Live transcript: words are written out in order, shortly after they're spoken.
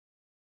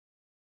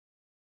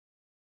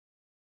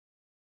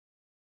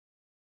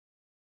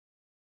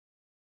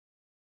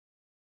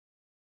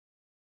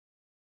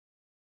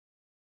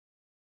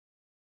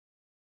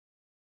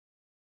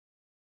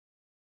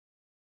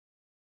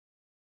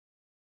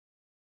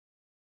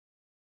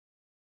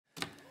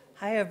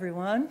Hi,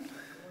 everyone.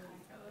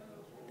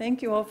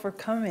 Thank you all for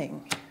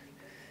coming.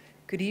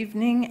 Good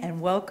evening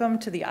and welcome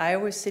to the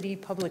Iowa City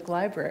Public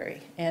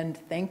Library. And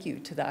thank you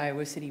to the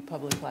Iowa City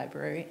Public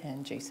Library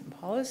and Jason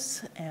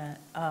Paulus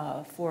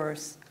for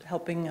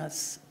helping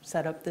us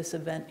set up this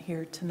event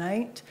here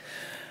tonight.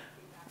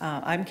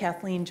 I'm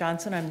Kathleen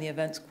Johnson. I'm the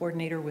events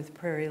coordinator with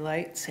Prairie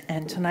Lights.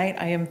 And tonight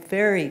I am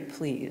very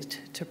pleased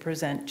to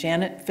present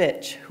Janet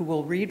Fitch, who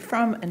will read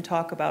from and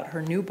talk about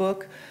her new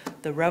book,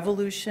 The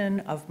Revolution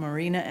of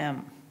Marina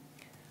M.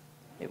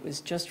 It was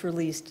just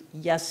released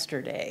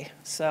yesterday.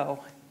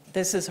 So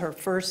this is her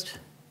first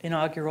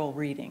inaugural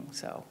reading.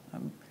 So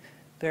I'm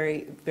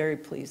very, very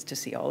pleased to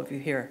see all of you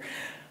here.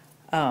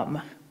 And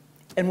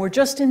we're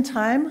just in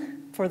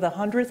time for the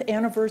 100th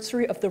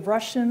anniversary of the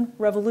Russian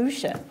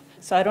Revolution.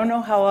 So I don't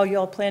know how all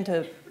y'all plan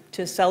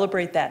to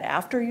celebrate that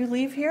after you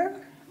leave here,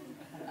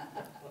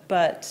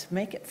 but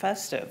make it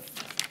festive.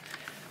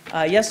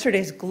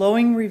 Yesterday's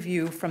glowing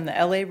review from the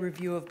LA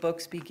Review of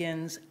Books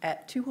begins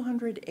at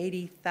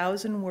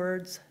 280,000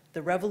 words.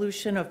 The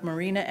Revolution of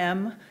Marina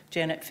M,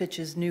 Janet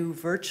Fitch's new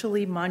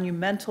virtually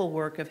monumental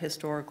work of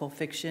historical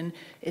fiction,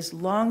 is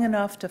long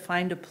enough to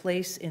find a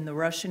place in the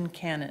Russian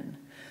canon.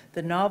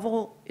 The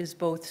novel is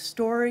both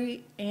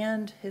story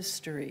and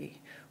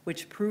history,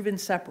 which prove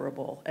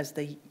inseparable as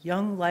the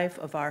young life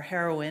of our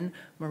heroine,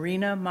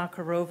 Marina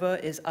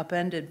Makarova, is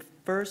upended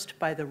first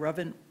by the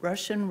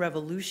Russian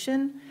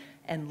Revolution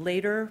and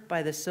later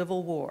by the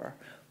Civil War.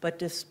 But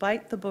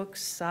despite the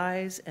book's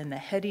size and the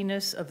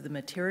headiness of the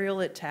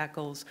material it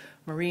tackles,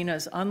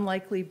 Marina's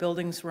unlikely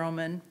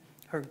Bildungsroman,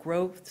 her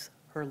growths,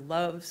 her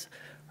loves,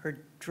 her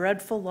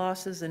dreadful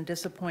losses and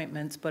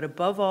disappointments, but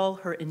above all,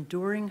 her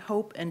enduring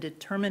hope and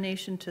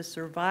determination to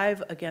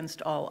survive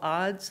against all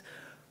odds,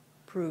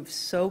 proves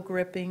so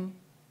gripping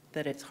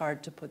that it's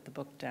hard to put the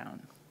book down.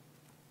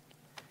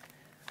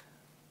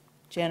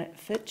 Janet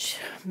Fitch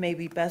may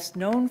be best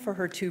known for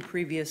her two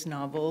previous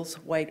novels,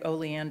 White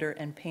Oleander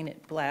and Paint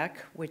It Black,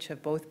 which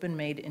have both been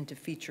made into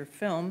feature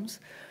films,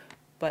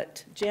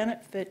 but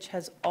Janet Fitch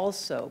has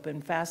also been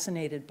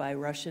fascinated by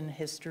Russian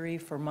history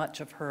for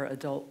much of her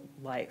adult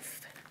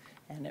life,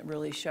 and it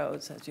really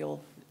shows, as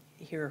you'll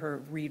hear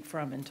her read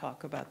from and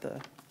talk about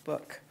the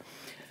book.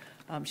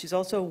 She's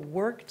also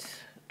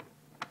worked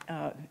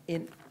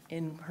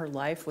in her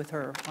life with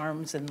her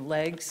arms and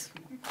legs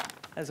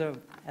as a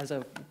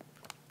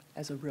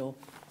real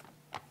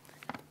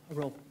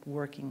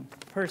working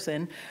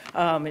person.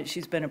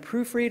 She's been a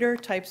proofreader,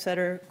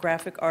 typesetter,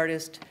 graphic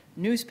artist,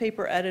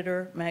 newspaper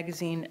editor,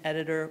 magazine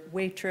editor,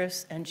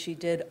 waitress, and she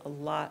did a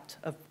lot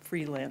of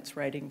freelance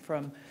writing,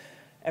 from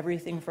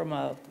everything from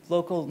a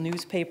local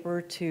newspaper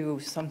to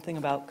something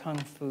about Kung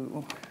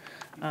Fu.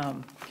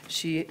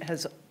 She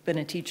has been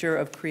a teacher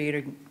of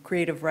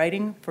creative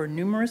writing for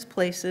numerous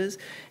places,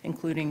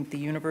 including the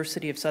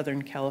University of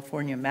Southern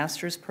California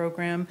Master's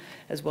Program,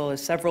 as well as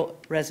several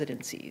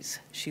residencies.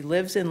 She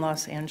lives in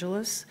Los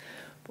Angeles,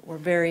 but we're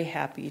very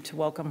happy to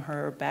welcome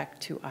her back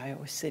to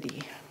Iowa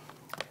City,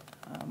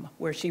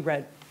 where she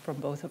read from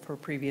both of her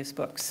previous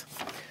books.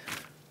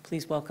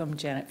 Please welcome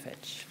Janet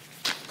Fitch.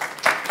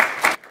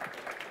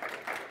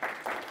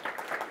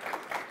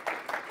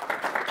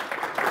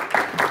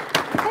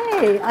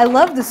 Hey, I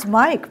love this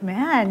mic,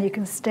 man. You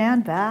can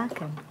stand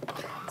back, and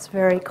it's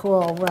very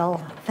cool. Well,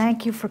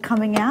 thank you for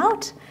coming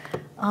out.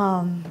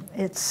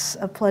 It's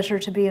a pleasure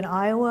to be in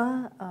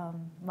Iowa.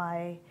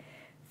 My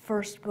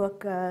first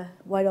book,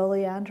 White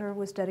Oleander,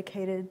 was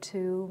dedicated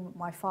to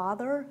my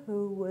father,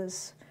 who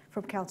was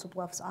from Council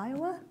Bluffs,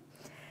 Iowa.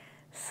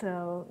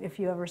 So if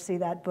you ever see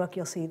that book,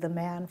 you'll see the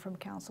man from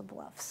Council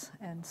Bluffs.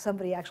 And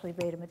somebody actually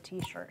made him a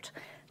T-shirt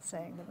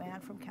saying the man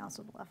from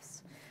Council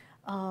Bluffs.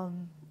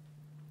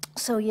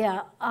 So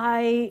yeah,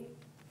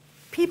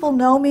 people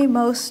know me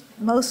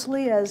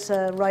mostly as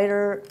a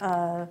writer,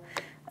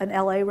 an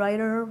LA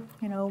writer.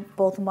 You know,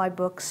 both of my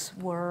books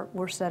were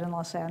set in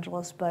Los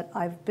Angeles, but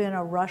I've been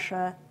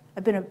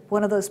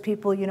one of those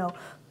people, you know,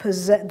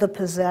 the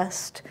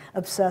possessed,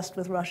 obsessed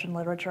with Russian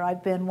literature.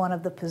 I've been one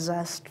of the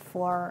possessed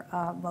for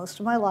most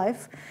of my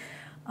life.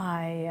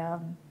 I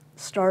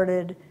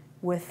started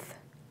with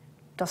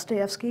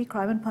Dostoevsky,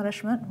 Crime and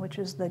Punishment, which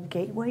is the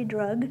gateway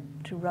drug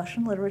to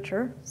Russian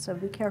literature, so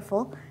be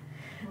careful.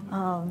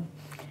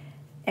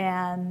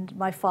 And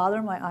my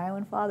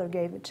Iowan father,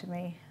 gave it to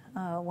me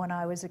when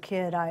I was a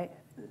kid.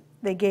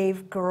 They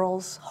gave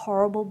girls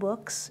horrible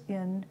books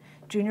in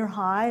junior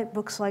high,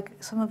 books like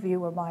some of you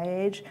were my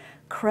age,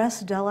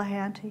 Cress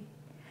Delahanty,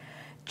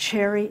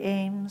 Cherry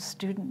Ames,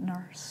 Student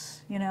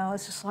Nurse. You know,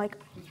 it's just like,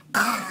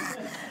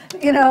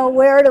 you know,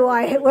 where do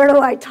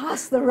I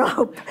toss the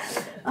rope?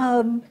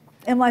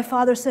 And my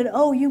father said,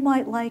 oh, you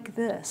might like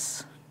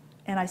this.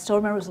 And I still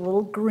remember it was a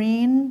little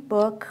green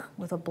book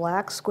with a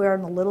black square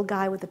and the little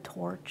guy with a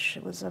torch.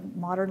 It was a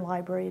modern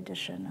library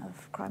edition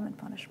of Crime and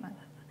Punishment.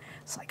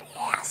 It's like,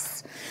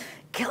 yes.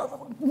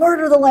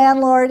 murder the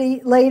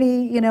lady,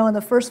 you know, in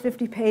the first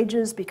 50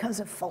 pages because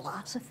of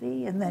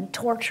philosophy, and then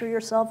torture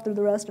yourself through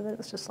the rest of it.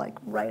 It's just like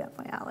right up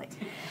my alley.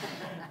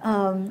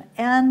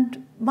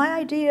 And my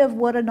idea of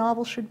what a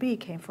novel should be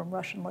came from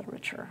Russian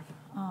literature.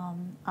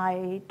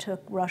 I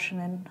took Russian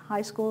in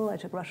high school, I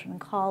took Russian in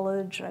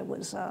college, I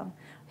was a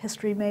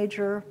history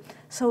major,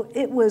 so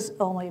it was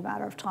only a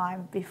matter of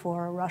time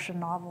before a Russian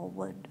novel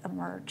would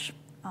emerge.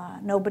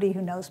 Nobody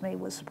who knows me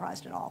was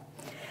surprised at all.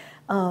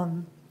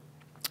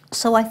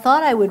 So I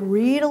thought I would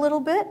read a little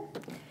bit,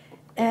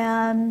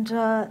 and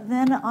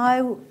then I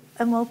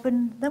am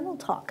open, then we'll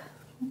talk.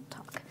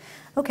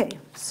 Okay,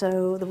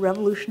 so The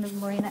Revolution of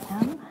Marina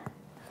M.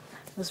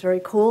 It was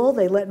very cool.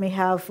 They let me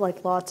have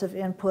like lots of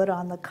input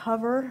on the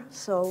cover,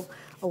 so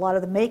a lot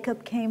of the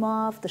makeup came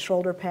off, the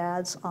shoulder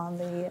pads on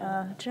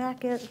the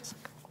jacket.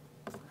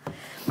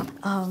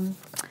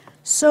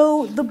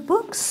 So the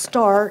book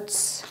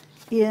starts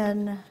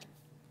in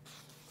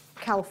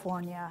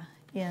California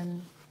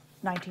in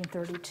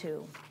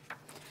 1932.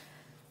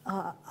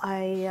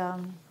 I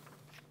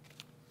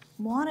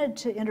wanted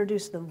to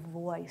introduce the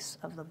voice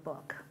of the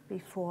book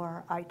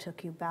before I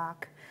took you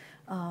back.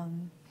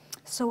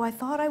 So I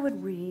thought I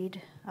would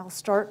read. I'll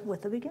start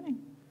with the beginning,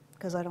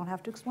 because I don't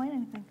have to explain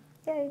anything.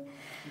 Yay.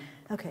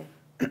 Okay.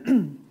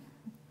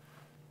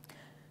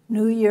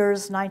 New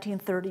Year's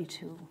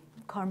 1932,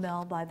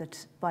 Carmel by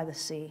the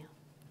sea.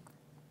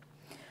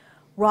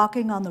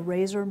 Rocking on the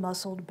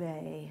razor-muscled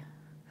bay,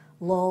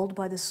 lulled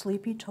by the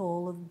sleepy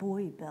toll of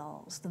buoy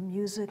bells, the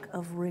music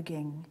of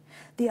rigging,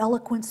 the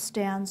eloquent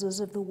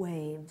stanzas of the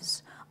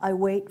waves, I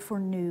wait for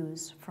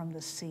news from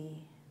the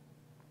sea.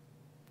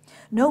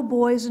 No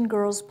boys and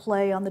girls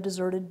play on the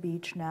deserted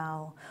beach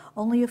now.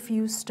 Only a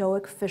few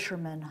stoic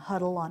fishermen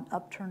huddle on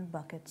upturned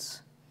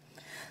buckets.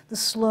 The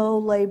slow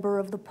labor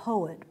of the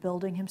poet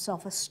building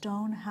himself a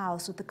stone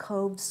house at the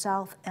cove's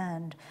south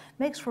end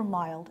makes for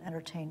mild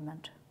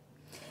entertainment.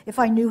 If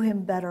I knew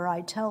him better,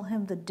 I'd tell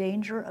him the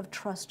danger of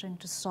trusting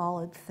to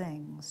solid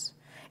things.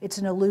 It's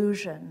an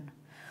illusion.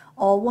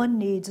 All one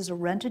needs is a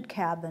rented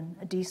cabin,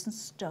 a decent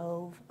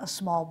stove, a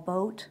small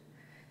boat,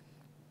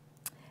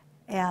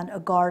 and a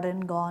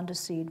garden gone to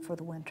seed for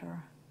the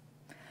winter.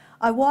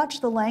 I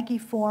watched the lanky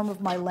form of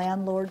my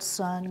landlord's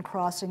son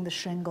crossing the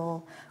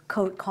shingle,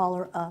 coat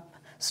collar up,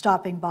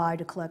 stopping by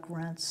to collect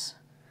rents.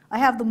 I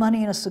have the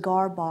money in a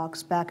cigar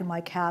box back in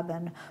my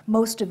cabin,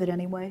 most of it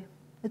anyway.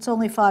 It's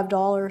only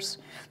 $5.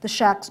 The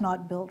shack's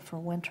not built for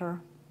winter.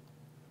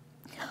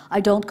 I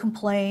don't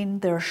complain.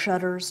 There are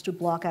shutters to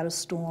block out a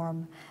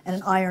storm and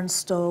an iron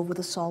stove with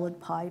a solid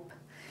pipe.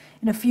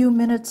 In a few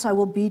minutes, I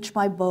will beach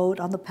my boat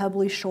on the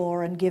pebbly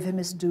shore and give him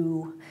his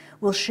due.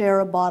 We'll share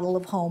a bottle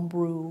of home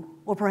brew,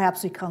 or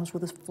perhaps he comes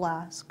with a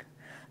flask.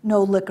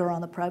 No liquor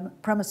on the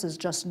premises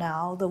just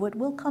now, though it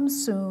will come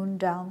soon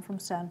down from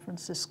San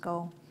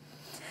Francisco.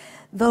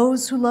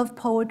 Those who love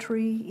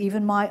poetry,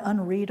 even my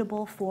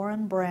unreadable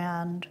foreign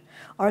brand,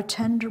 are a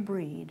tender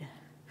breed.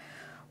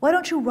 Why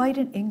don't you write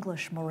in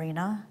English,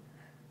 Marina?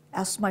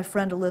 Asked my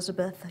friend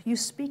Elizabeth. You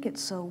speak it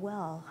so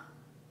well.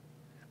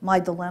 My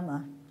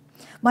dilemma.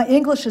 My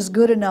English is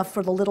good enough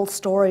for the little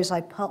stories I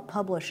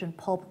publish in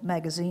pulp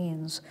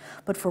magazines,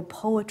 but for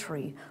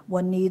poetry,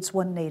 one needs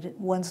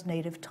one's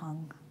native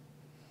tongue.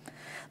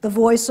 The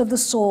voice of the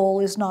soul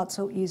is not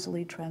so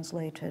easily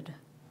translated,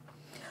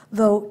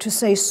 though to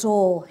say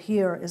soul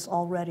here is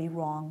already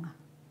wrong.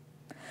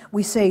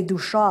 We say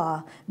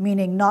dusha,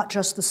 meaning not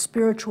just the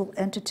spiritual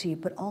entity,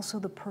 but also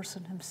the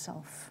person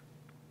himself.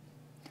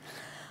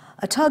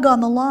 A tug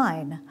on the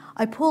line.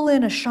 I pull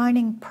in a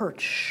shining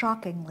perch,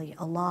 shockingly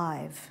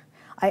alive.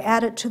 I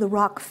add it to the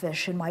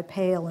rockfish in my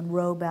pail and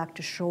row back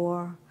to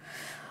shore.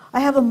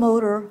 I have a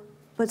motor,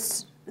 but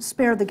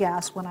spare the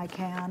gas when I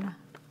can.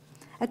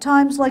 At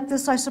times like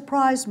this, I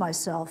surprise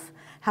myself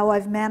how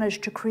I've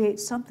managed to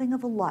create something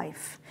of a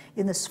life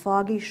in this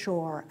foggy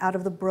shore out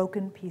of the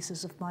broken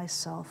pieces of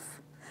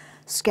myself,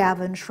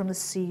 scavenged from the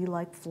sea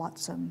like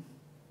flotsam,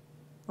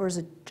 or is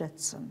it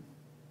jetsam?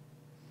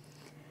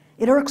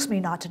 It irks me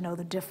not to know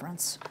the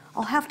difference.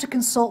 I'll have to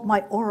consult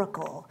my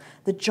oracle,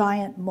 the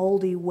giant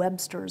moldy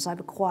Websters I've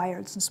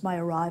acquired since my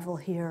arrival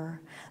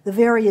here, the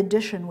very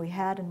edition we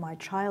had in my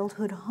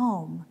childhood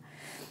home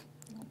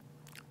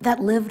that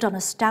lived on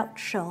a stout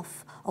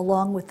shelf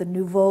along with the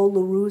Nouveau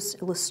Larousse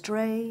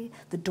Illustré,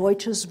 the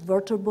Deutsches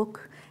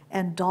Wörterbuch,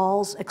 and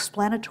Dahl's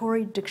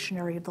explanatory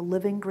dictionary of the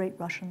living great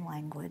Russian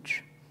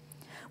language.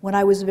 When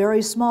I was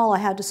very small, I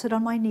had to sit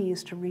on my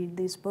knees to read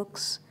these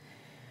books.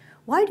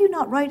 Why do you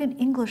not write in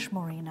English,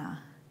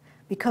 Marina?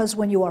 Because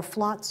when you are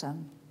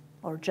flotsam,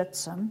 or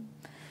jetsam,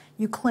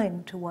 you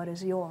cling to what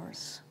is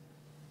yours.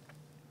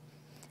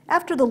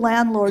 After the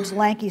landlord's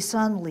lanky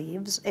son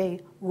leaves, a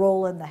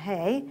roll in the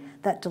hay,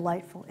 that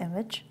delightful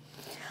image,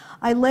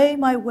 I lay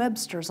my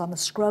Websters on the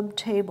scrubbed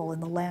table in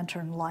the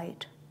lantern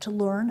light to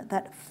learn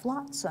that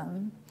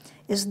flotsam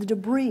is the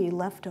debris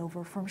left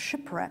over from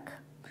shipwreck,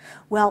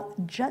 while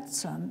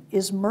jetsam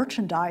is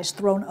merchandise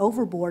thrown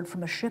overboard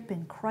from a ship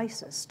in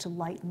crisis to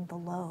lighten the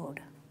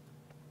load.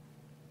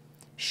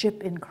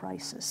 Ship in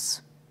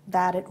crisis.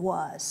 That it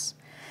was.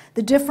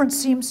 The difference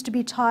seems to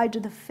be tied to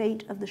the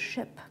fate of the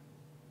ship.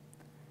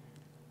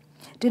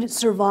 Did it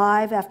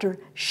survive after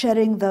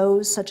shedding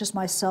those, such as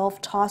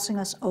myself, tossing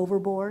us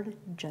overboard,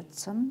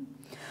 jetsam,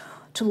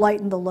 to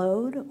lighten the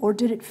load? Or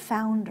did it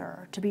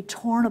founder, to be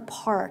torn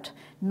apart,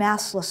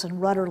 mastless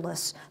and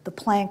rudderless, the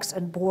planks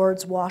and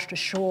boards washed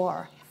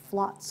ashore,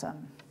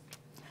 flotsam?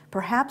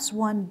 Perhaps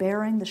one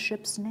bearing the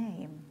ship's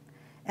name,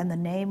 and the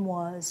name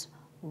was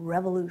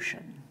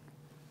Revolution.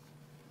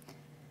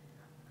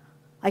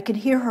 I could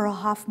hear her a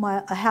half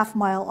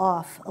mile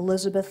off,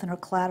 Elizabeth and her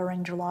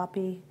clattering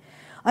jalopy.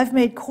 I've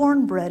made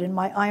cornbread in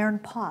my iron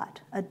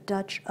pot, a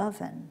Dutch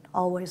oven,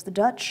 always the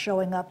Dutch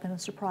showing up in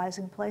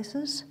surprising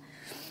places.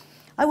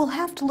 I will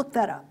have to look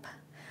that up.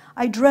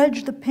 I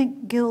dredge the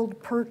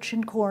pink-gilled perch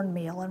in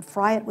cornmeal and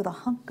fry it with a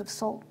hunk of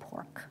salt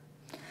pork.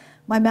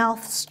 My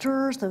mouth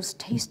stirs those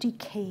tasty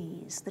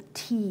K's, the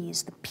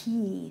T's, the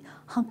P,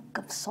 hunk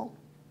of salt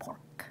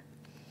pork.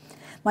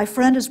 My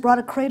friend has brought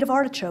a crate of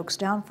artichokes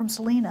down from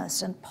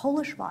Salinas and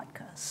Polish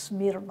vodka,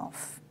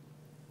 Smirnoff.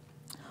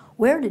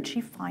 Where did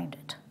she find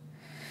it?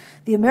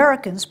 The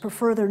Americans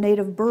prefer their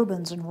native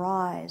bourbons and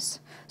ryes.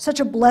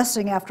 Such a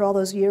blessing after all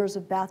those years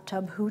of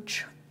bathtub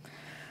hooch.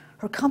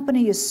 Her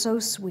company is so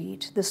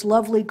sweet, this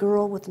lovely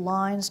girl with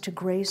lines to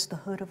grace the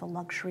hood of a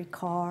luxury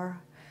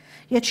car.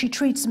 Yet she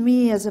treats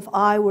me as if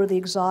I were the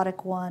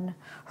exotic one,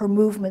 her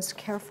movements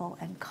careful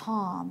and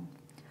calm.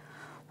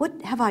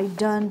 What have I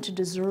done to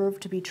deserve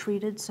to be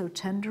treated so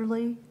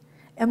tenderly?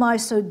 Am I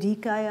so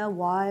dikaya,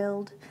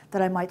 wild,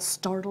 that I might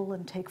startle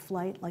and take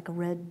flight like a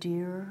red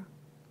deer?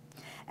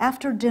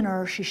 After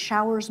dinner, she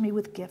showers me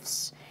with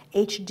gifts,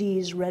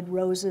 HD's red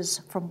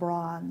roses for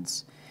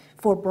bronze,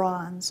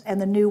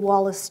 and the new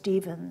Wallace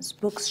Stevens,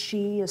 books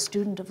she, a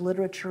student of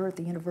literature at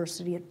the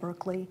University at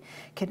Berkeley,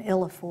 can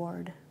ill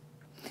afford.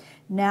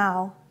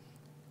 Now,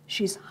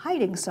 she's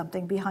hiding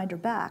something behind her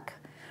back,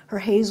 her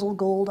hazel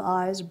gold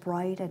eyes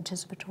bright,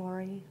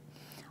 anticipatory.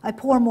 I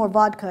pour more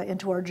vodka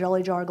into our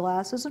jelly jar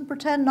glasses and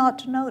pretend not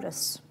to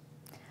notice.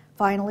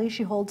 Finally,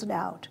 she holds it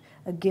out,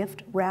 a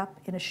gift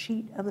wrapped in a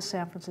sheet of the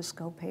San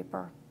Francisco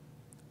paper.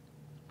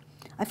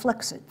 I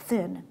flex it,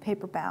 thin,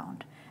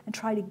 paper-bound, and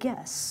try to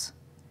guess.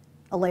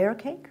 A layer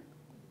cake?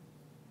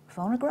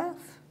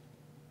 Phonograph?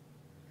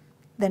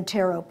 Then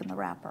tear open the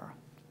wrapper.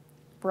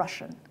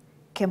 Russian,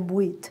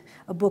 Kembuit,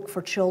 a book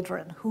for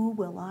children. Who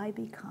Will I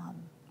Become?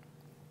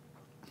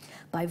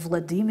 By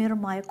Vladimir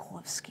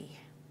Mayakovsky.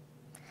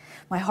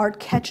 My heart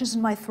catches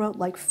in my throat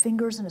like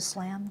fingers in a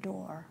slammed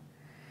door.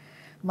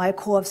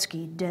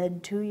 Mayakovsky,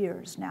 dead 2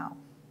 years now.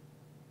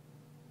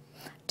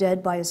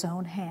 Dead by his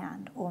own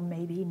hand, or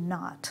maybe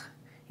not.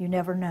 You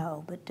never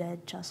know, but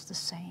dead just the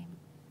same.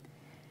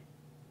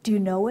 Do you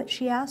know it,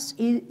 she asks,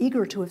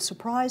 eager to have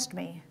surprised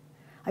me.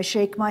 I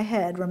shake my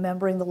head,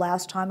 remembering the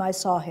last time I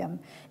saw him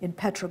in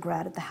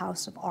Petrograd at the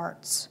House of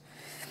Arts.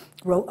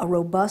 A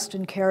robust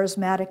and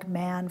charismatic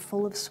man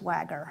full of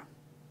swagger.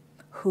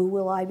 Who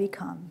will I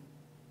become?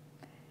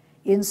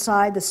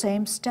 Inside the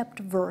same stepped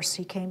verse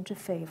he came to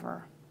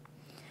favor.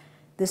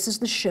 This is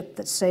the ship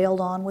that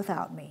sailed on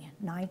without me,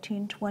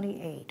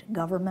 1928,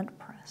 Government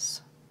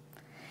Press.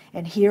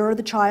 And here are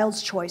the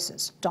child's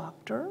choices: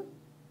 doctor,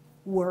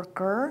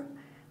 worker,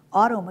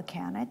 auto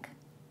mechanic,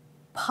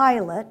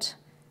 pilot,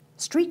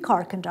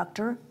 streetcar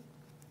conductor,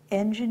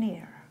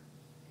 engineer.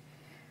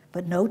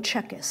 But no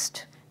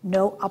Czechist,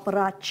 no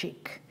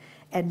apparatchik,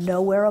 and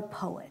nowhere a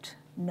poet,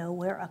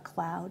 nowhere a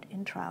cloud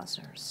in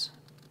trousers.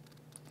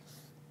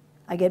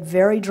 I get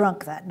very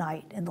drunk that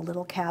night in the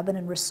little cabin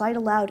and recite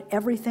aloud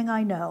everything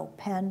I know,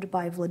 penned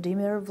by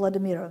Vladimir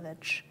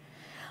Vladimirovich.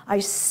 I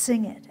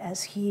sing it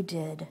as he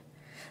did,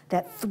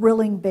 that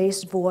thrilling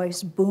bass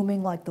voice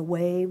booming like the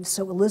waves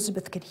so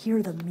Elizabeth could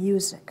hear the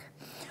music.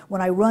 When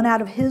I run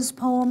out of his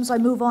poems, I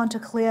move on to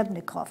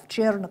Khlebnikov,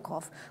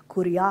 Chernikov,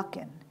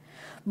 Kuryakin.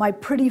 My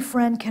pretty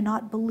friend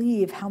cannot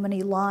believe how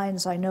many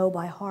lines I know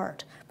by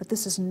heart, but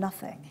this is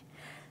nothing.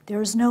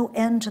 There is no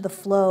end to the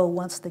flow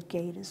once the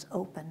gate is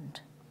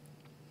opened.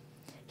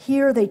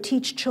 Here they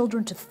teach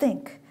children to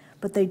think,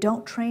 but they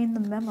don't train the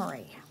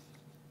memory.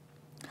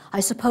 I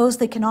suppose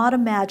they cannot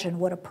imagine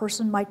what a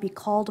person might be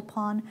called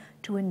upon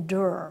to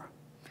endure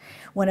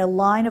when a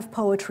line of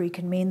poetry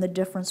can mean the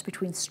difference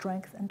between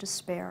strength and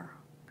despair.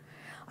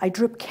 I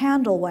drip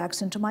candle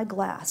wax into my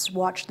glass,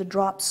 watch the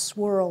drops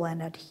swirl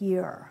and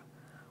adhere.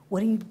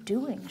 What are you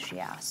doing, she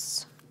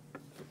asks.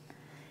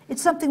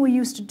 It's something we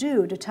used to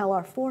do to tell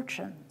our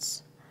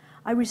fortunes.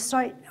 I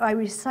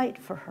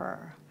recite for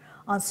her.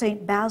 On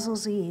St.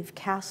 Basil's Eve,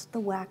 cast the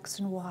wax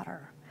in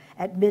water.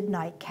 At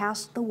midnight,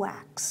 cast the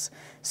wax.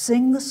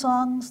 Sing the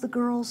songs the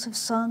girls have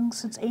sung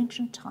since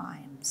ancient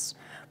times.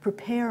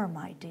 Prepare,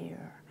 my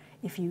dear,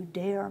 if you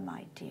dare,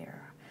 my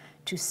dear,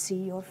 to see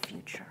your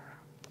future.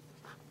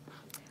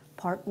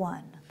 Part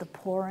 1, the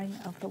pouring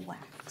of the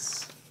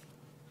wax.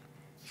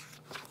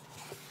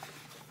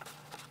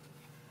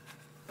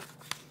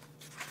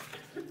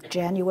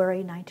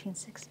 January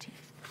 1916.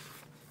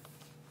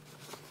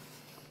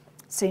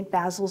 St.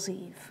 Basil's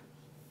Eve.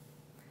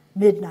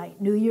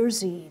 Midnight, New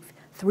Year's Eve,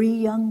 3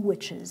 young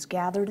witches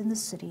gathered in the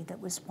city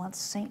that was once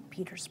St.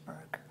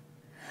 Petersburg.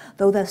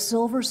 Though the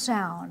silver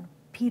sound,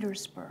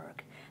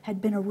 Petersburg,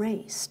 had been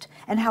erased,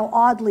 and how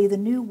oddly the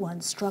new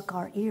one struck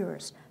our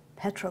ears,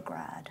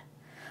 Petrograd.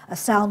 A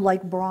sound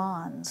like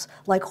bronze,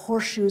 like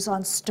horseshoes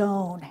on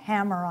stone,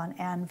 hammer on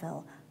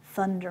anvil,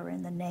 thunder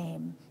in the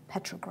name,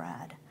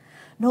 Petrograd.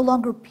 No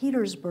longer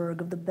Petersburg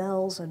of the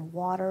bells and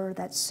water,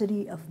 that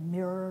city of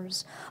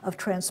mirrors, of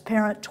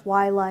transparent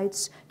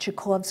twilights,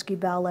 Tchaikovsky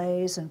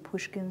ballets, and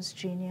Pushkin's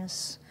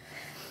genius.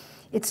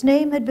 Its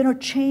name had been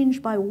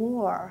changed by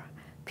war.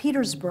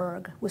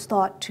 Petersburg was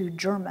thought too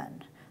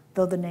German,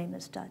 though the name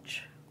is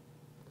Dutch.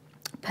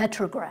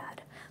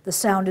 Petrograd, the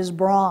sound is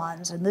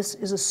bronze, and this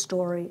is a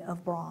story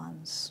of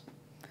bronze.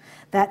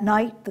 That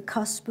night, the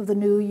cusp of the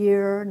new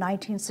year,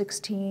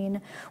 1916,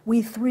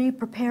 we 3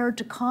 prepared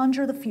to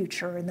conjure the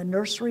future in the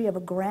nursery of a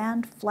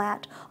grand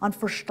flat on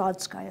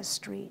Verstadskaya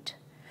Street.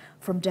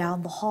 From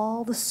down the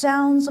hall, the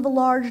sounds of a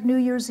large New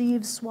Year's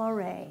Eve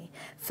soiree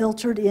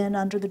filtered in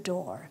under the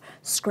door,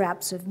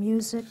 scraps of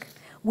music,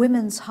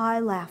 women's high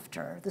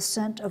laughter, the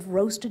scent of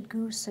roasted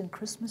goose and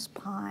Christmas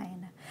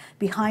pine.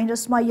 Behind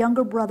us, my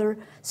younger brother,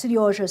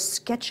 Seryoja,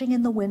 sketching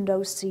in the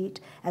window seat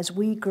as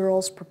we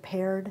girls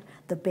prepared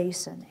the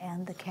basin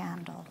and the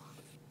candle.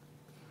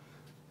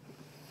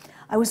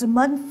 I was a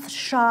month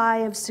shy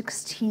of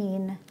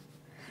 16,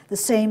 the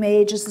same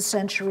age as the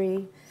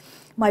century,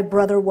 my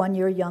brother 1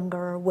 year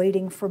younger,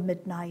 waiting for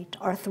midnight.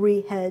 Our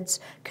 3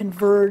 heads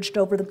converged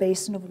over the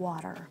basin of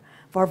water.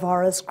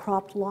 Varvara's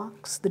cropped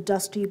locks, the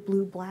dusty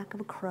blue-black of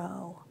a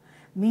crow.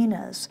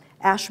 Mina's,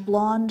 ash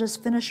blonde as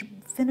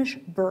Finnish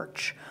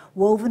birch,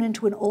 woven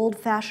into an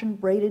old-fashioned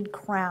braided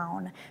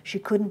crown she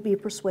couldn't be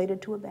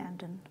persuaded to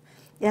abandon.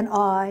 And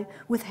I,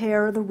 with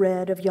hair the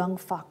red of young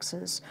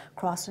foxes,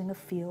 crossing a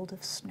field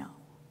of snow.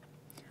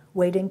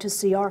 Waiting to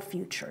see our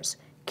futures,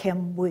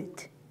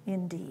 Kemwit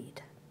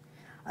indeed.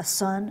 A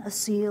son, a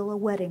seal, a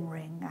wedding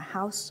ring, a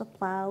house, a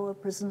plow, a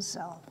prison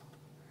cell.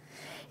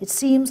 It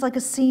seems like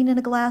a scene in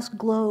a glass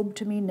globe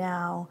to me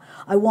now.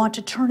 I want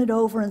to turn it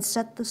over and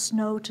set the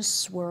snow to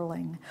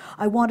swirling.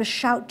 I want to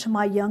shout to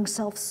my young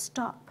self,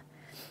 stop.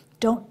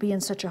 Don't be in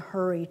such a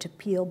hurry to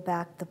peel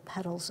back the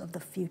petals of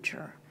the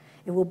future.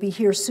 It will be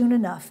here soon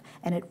enough,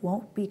 and it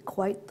won't be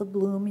quite the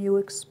bloom you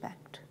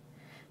expect.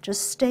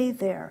 Just stay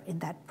there in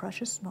that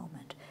precious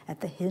moment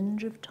at the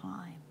hinge of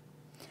time.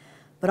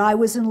 But I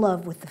was in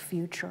love with the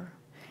future,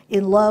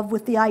 in love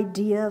with the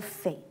idea of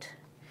fate.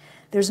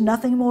 There's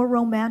nothing more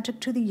romantic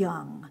to the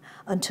young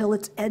until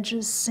its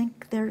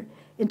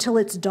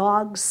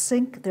dogs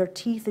sink their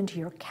teeth into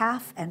your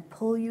calf and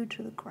pull you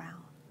to the ground.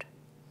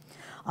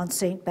 On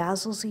St.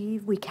 Basil's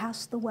Eve, we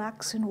cast the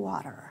wax in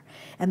water,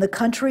 and the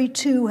country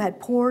too had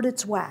poured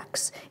its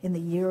wax in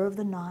the year of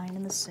the 9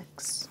 and the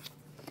 6.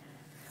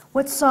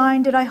 What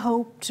sign did I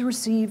hope to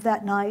receive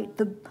that night?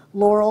 The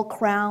laurel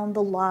crown,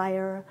 the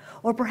lyre,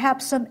 or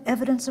perhaps some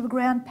evidence of a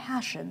grand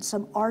passion,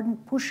 some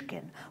ardent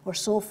Pushkin or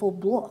soulful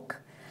Bloch?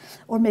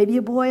 Or maybe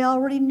a boy I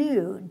already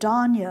knew,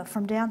 Danya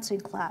from dancing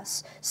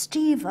class,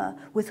 Steva,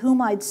 with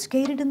whom I'd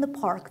skated in the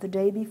park the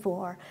day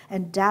before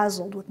and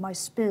dazzled with my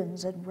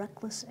spins and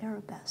reckless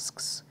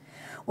arabesques.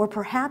 Or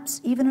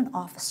perhaps even an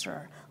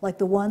officer, like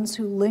the ones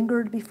who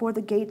lingered before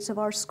the gates of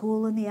our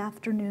school in the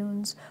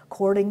afternoons,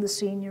 courting the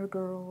senior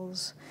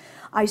girls.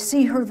 I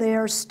see her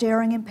there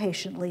staring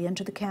impatiently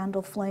into the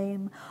candle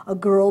flame, a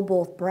girl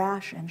both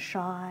brash and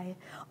shy,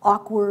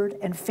 awkward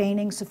and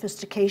feigning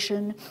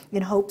sophistication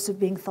in hopes of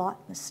being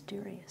thought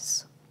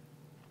mysterious,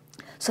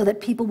 so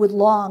that people would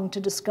long to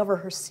discover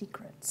her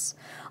secrets.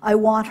 I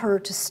want her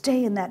to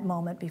stay in that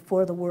moment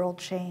before the world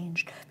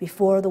changed,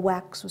 before the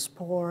wax was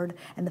poured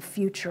and the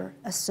future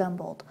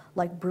assembled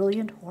like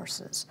brilliant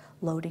horses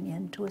loading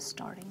into a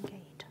starting gate.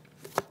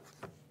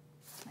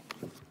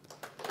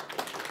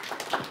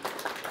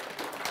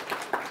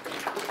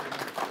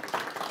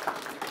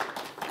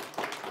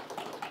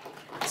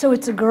 So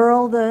it's a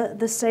girl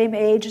the same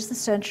age as the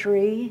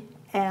century,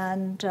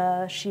 and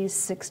she's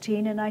 16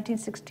 in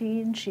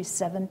 1916, she's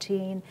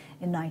 17 in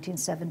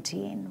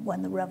 1917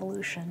 when the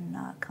revolution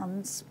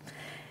comes.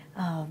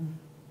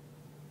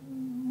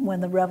 When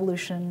the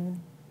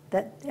revolution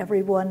that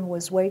everyone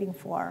was waiting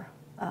for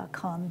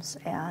comes.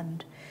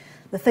 And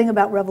the thing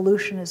about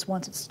revolution is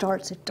once it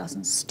starts, it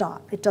doesn't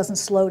stop. It doesn't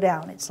slow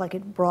down. It's like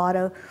it brought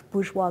a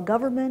bourgeois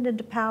government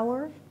into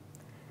power.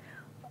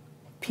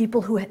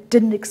 People who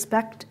didn't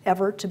expect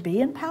ever to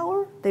be in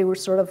power. They were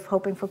sort of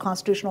hoping for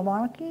constitutional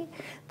monarchy.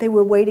 They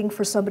were waiting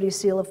for somebody's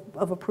seal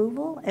of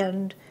approval.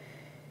 And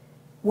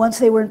once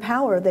they were in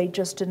power, they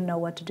just didn't know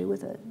what to do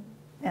with it.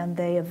 And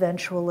they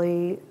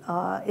eventually,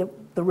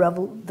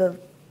 the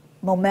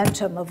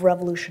momentum of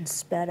revolution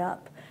sped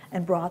up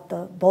and brought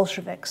the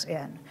Bolsheviks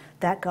in.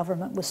 That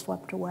government was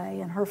swept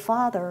away, and her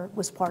father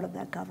was part of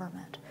that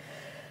government.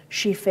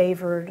 She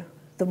favored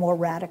the more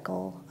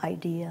radical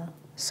idea.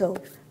 So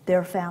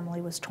their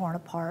family was torn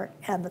apart,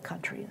 and the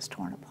country is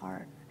torn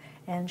apart.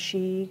 And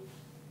she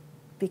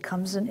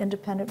becomes an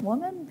independent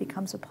woman,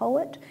 becomes a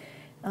poet,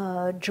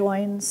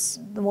 joins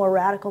the more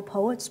radical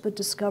poets, but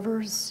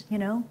discovers,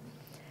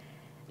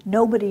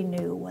 nobody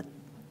knew what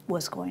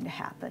was going to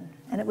happen.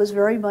 And it was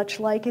very much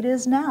like it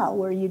is now,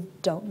 where you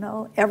don't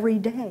know. Every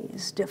day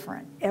is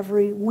different.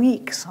 Every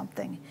week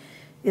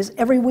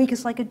every week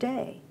is like a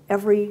day.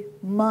 Every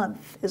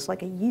month is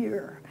like a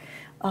year.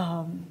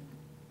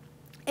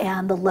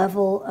 And the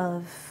level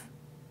of,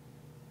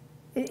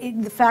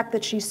 the fact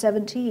that she's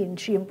 17,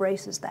 she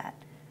embraces that.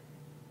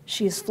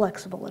 She is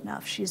flexible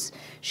enough. She's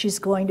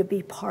going to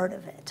be part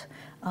of it.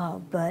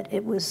 But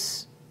it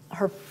was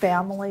her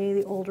family,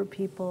 the older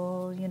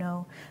people,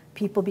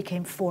 people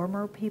became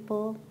former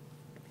people.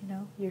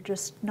 You're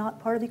just not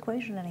part of the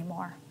equation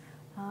anymore.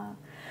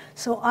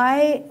 So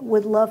I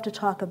would love to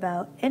talk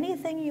about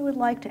anything you would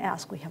like to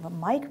ask. We have a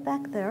mic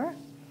back there.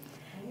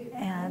 I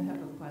have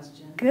a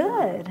question.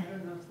 Good. I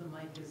don't know if the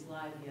mic is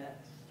live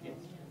yet. Yes.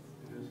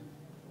 It is.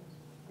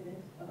 It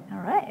is? Okay.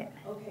 All right.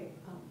 Okay,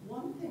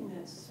 one thing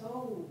that's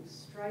so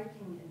striking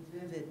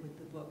and vivid with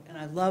the book, and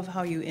I love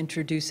how you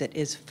introduce it,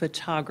 is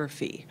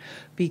photography,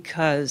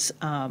 because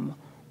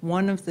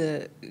one of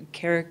the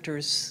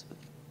characters'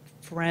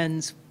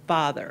 friends'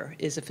 father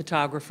is a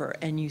photographer,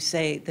 and you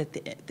say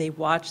that they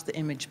watch the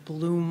image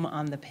bloom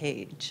on the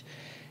page,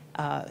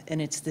 and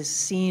it's this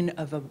scene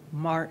of a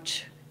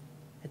march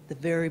at the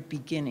very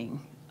beginning.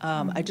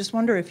 I just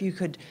wonder if you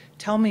could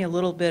tell me a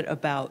little bit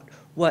about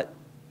what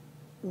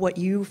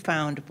you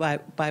found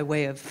by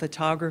way of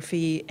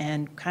photography,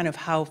 and kind of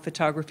how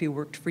photography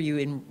worked for you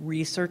in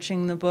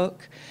researching the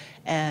book,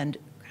 and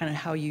kind of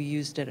how you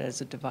used it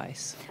as a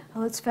device.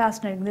 Oh, it's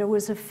fascinating. There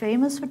was a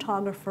famous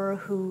photographer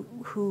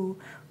who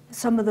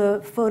some of the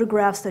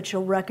photographs that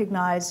you'll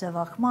recognize of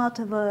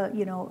Akhmatova,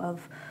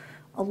 of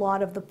a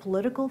lot of the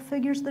political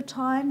figures at the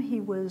time.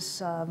 He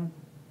was a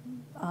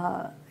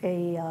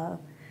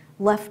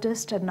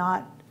leftist and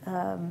not,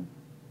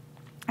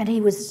 and he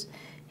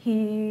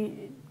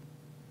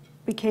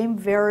became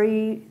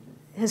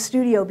his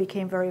studio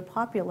became very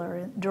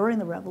popular during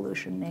the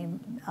revolution,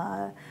 named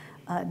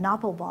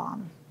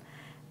Nappelbaum.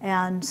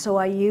 And so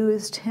I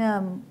used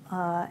him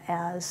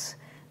as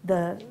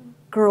the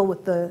girl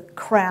with the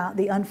crown,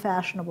 the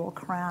unfashionable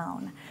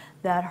crown,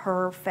 that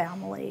her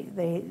family,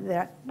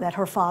 that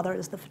her father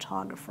is the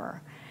photographer.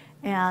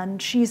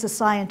 And she's a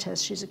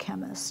scientist, she's a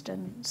chemist,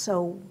 and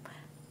so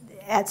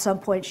at some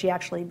point she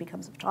actually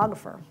becomes a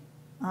photographer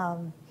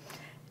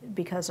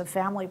because of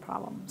family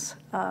problems.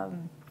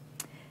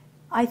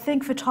 I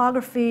think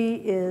photography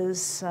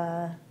is,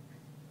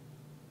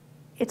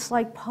 it's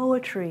like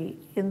poetry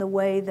in the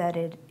way that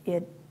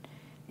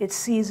it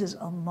seizes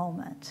a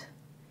moment.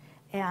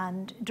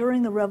 And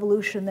during the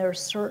revolution, there are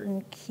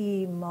certain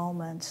key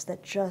moments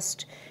that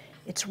just,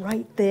 it's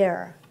right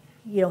there.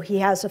 He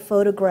has a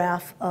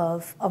photograph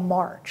of a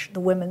march, the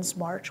Women's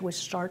March, which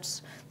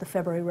starts the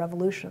February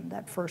Revolution.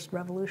 That first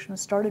revolution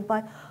was started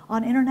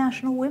on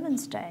International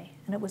Women's Day,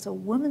 and it was a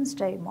Women's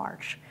Day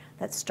march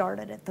that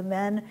started it. The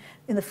men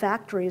in the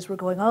factories were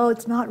going, oh,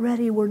 it's not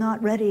ready, we're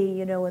not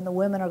ready, and the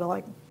women are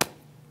going,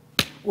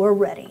 we're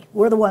ready.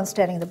 We're the ones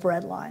standing in the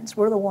bread lines.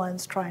 We're the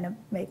ones trying to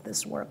make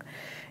this work.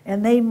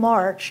 And they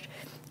marched,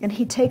 and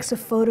he takes a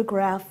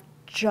photograph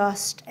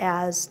just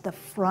as the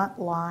front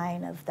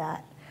line of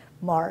that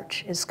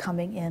march is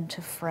coming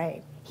into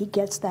frame. He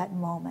gets that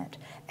moment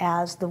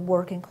as the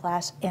working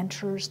class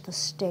enters the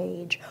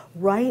stage,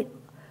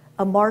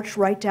 a march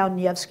right down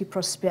Nevsky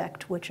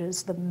Prospect, which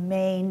is the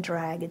main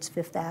drag. It's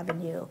Fifth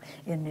Avenue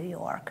in New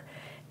York.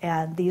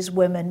 And these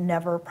women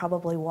never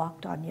probably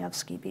walked on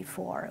Nevsky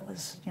before. It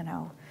was,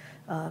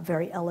 a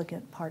very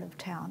elegant part of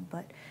town.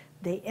 But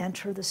they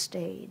enter the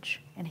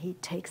stage, and he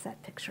takes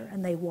that picture,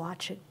 and they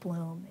watch it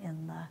bloom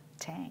in the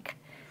tank.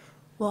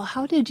 Well,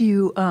 how did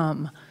you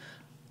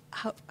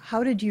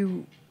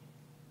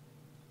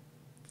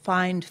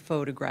find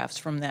photographs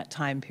from that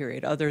time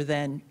period, other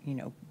than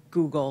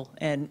Google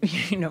and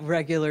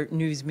regular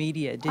news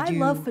media? I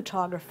love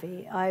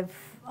photography.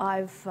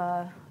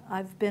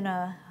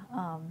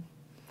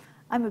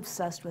 I'm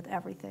obsessed with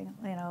everything.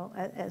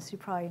 As you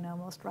probably know,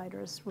 most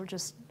writers,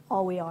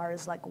 all we are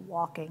is like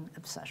walking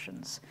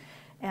obsessions.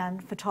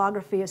 And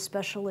photography,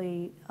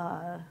 especially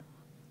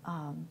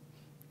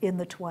in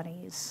the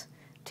 20s,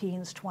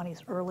 teens,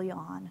 20s, early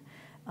on,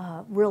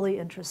 really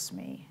interests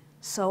me.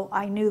 So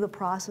I knew the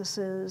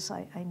processes,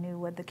 I knew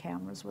what the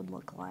cameras would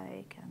look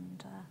like.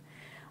 And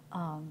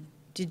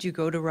did you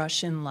go to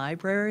Russian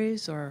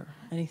libraries or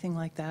anything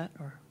like that?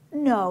 Or?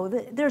 No,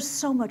 there's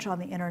so much on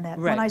the internet.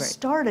 Right, when I right.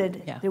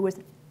 started, Yeah. there was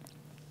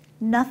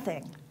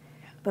nothing.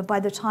 But by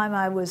the time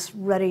I was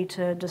ready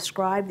to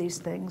describe these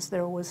things,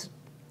 it's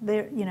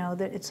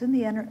in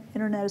the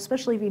internet,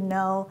 especially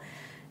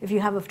if you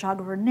have a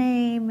photographer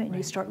name and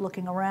you start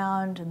looking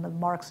around in the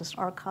Marxist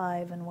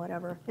archive and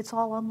whatever, it's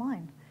all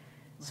online.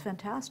 It's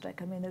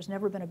fantastic. I mean, there's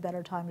never been a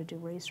better time to do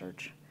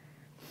research.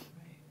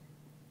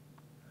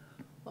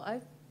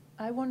 Well,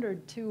 I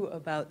wondered too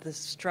about the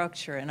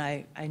structure, and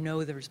I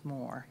know there's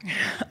more,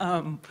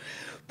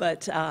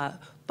 but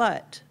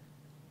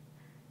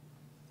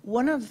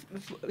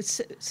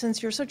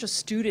since you're such a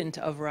student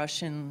of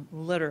Russian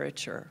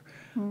literature,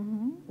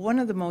 one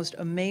of the most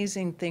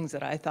amazing things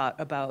that I thought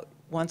about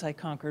Once I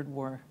Conquered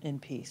War in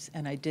Peace,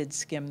 and I did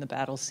skim the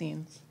battle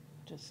scenes,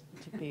 just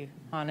to be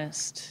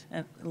honest.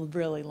 And a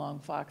really long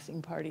foxing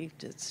party,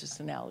 it's just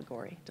an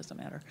allegory, doesn't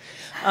matter.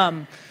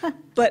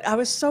 But I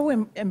was so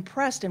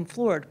impressed and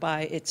floored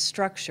by its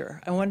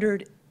structure. I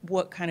wondered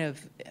what kind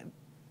of,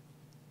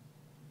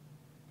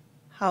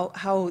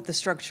 how the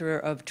structure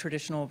of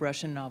traditional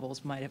Russian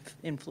novels might have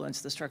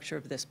influenced the structure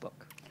of this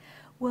book.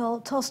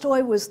 Well,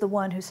 Tolstoy was the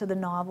one who said the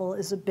novel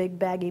is a big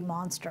baggy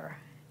monster.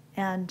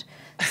 And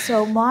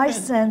so my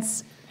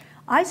sense,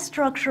 I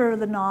structure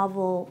the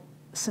novel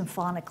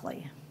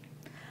symphonically.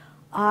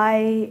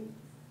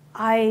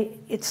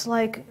 It's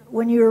like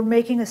when you're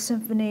making a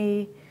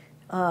symphony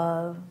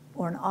or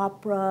an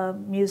opera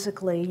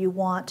musically, you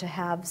want to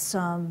have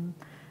some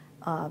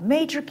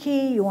major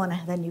key,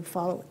 then you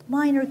follow with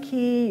minor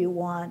key, you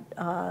want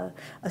a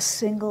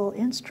single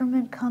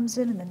instrument comes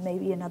in and then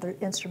maybe another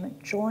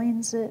instrument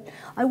joins it.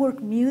 I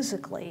work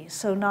musically,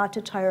 so not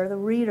to tire the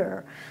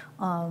reader.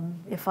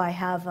 If I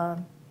have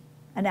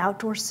an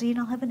outdoor scene,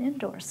 I'll have an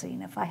indoor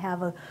scene. If I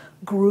have a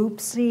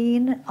group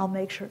scene, I'll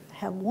make sure to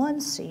have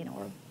one scene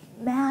or a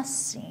mass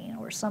scene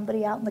or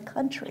somebody out in the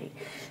country,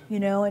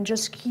 and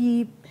just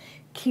keep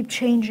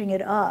changing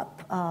it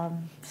up.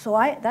 So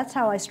that's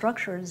how I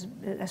structure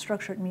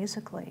it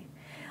musically.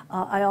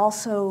 I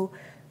also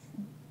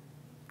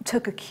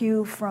took a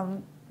cue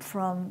from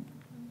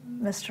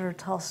Mr.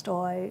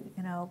 Tolstoy,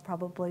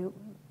 probably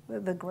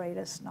the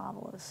greatest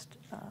novelist.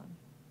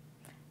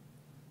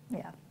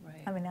 Yeah, right.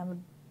 I mean, I'm a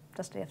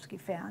Dostoevsky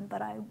fan, but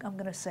I'm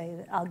going to say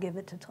that I'll give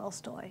it to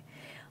Tolstoy.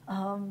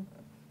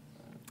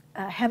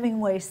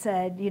 Hemingway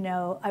said,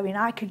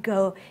 I could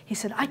go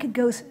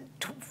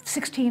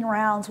 16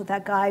 rounds with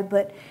that guy,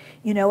 but,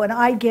 and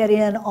I'd get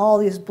in all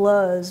these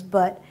blows,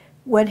 but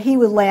when he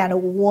would land a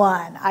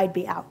one, I'd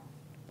be out.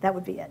 That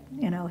would be it.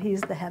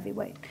 He's the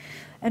heavyweight.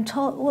 And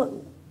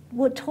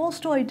what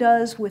Tolstoy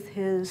does with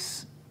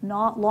his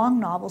long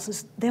novels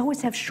is they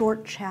always have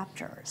short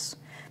chapters.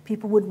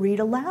 People would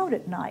read aloud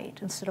at night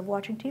instead of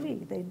watching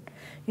TV.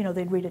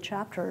 They'd read a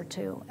chapter or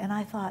two. And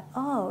I thought,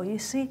 oh, you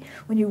see,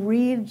 when you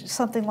read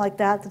something like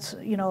that, that's,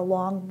 a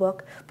long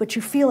book, but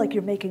you feel like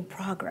you're making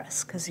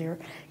progress because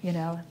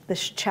the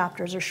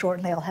chapters are short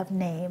and they all have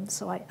names.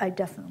 So I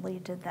definitely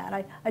did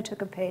that. I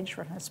took a page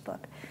from this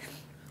book.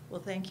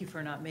 Well, thank you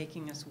for not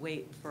making us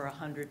wait for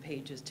 100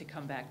 pages to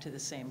come back to the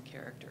same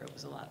character. It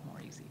was a lot more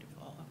easy to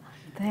follow.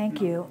 Thank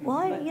you. Well,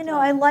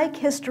 I like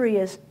history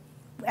as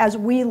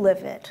we live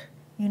it.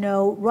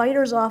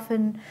 Writers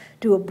often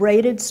do a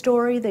braided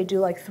story. They do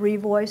like 3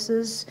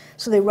 voices.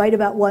 So they write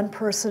about one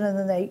person and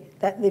then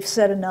they've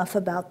said enough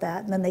about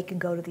that, and then they can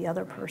go to the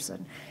other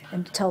person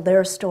and tell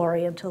their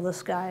story until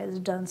this guy has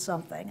done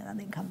something, and then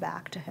they can come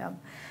back to him.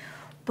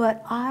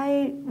 But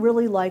I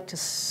really like to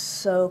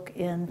soak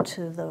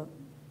into the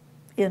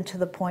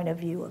point of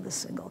view of the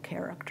single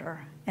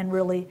character and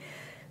really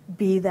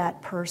be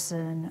that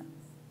person,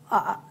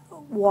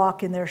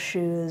 walk in their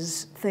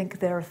shoes, think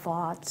their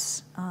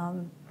thoughts.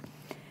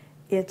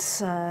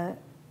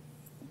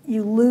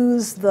 You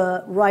lose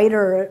the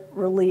writer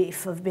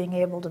relief of being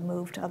able to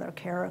move to other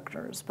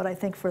characters, but I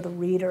think for the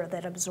reader,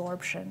 that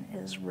absorption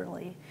is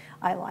really,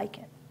 I like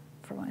it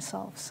for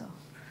myself, so.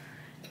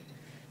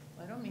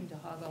 I don't mean to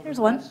hog all Here's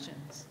the one.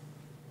 questions.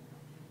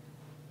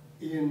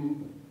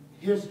 In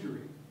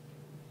history,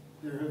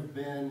 there have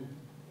been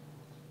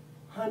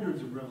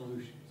hundreds of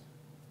revolutions.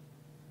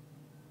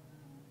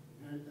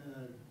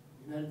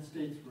 United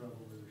States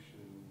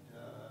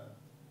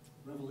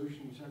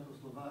Revolution in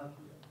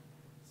Czechoslovakia.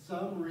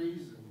 Some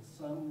reason,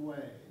 some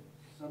way,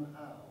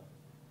 somehow,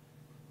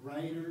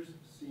 writers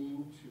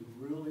seem to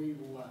really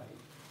like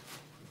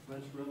the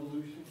French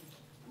Revolution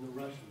and the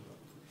Russian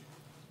Revolution.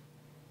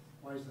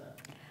 Why is that?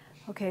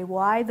 Okay,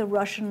 why the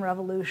Russian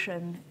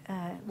Revolution?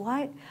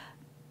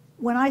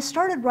 When I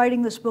started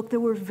writing this book,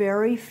 there were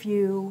very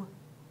few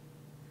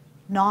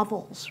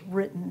novels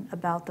written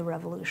about the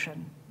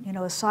revolution.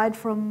 Aside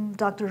from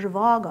Dr.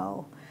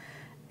 Zhivago,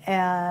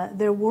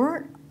 there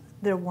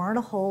weren't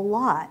a whole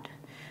lot,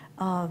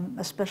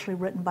 especially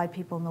written by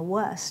people in the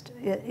West.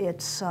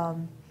 It's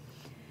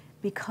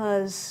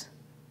because,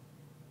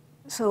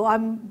 so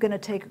I'm going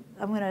to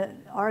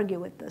argue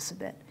with this a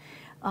bit,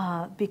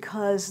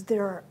 because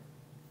the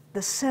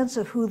sense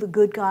of who the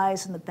good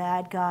guys and the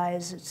bad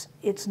guys,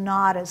 it's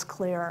not as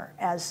clear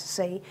as,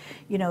 say,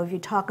 if you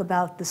talk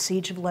about the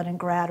Siege of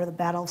Leningrad or the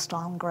Battle of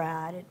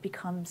Stalingrad, it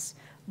becomes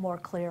more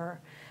clear.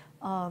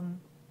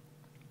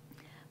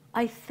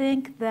 I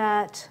think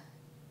that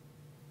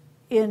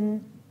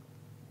in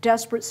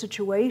desperate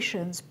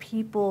situations,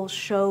 people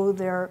show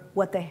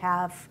what they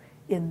have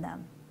in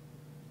them.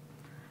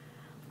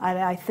 And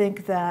I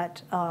think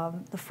that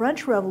the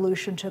French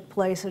Revolution took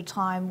place at a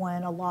time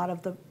when a lot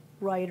of the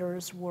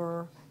writers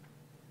were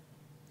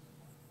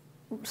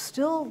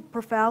still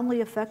profoundly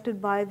affected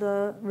by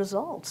the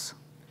results.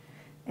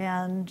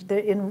 And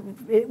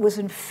it was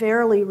in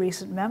fairly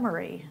recent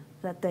memory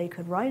that they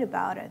could write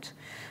about it.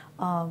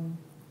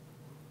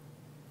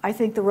 I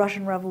think the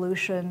Russian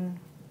Revolution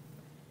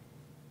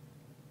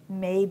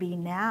maybe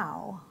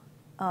now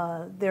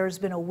there's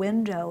been a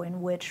window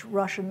in which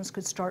Russians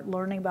could start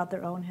learning about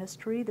their own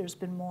history. There's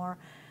been more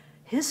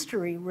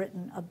history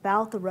written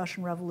about the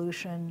Russian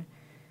Revolution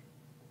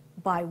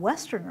by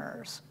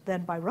Westerners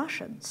than by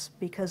Russians,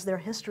 because their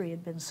history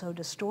had been so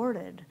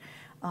distorted,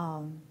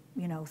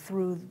 you know,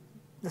 through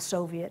the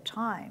Soviet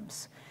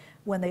times.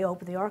 When they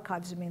opened the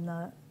archives, I mean,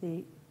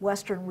 the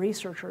Western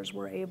researchers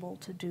were able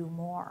to do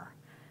more.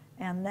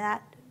 And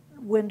that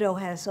window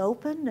has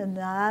opened, and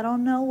I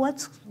don't know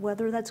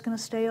whether that's going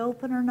to stay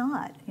open or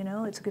not. You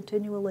know, it's a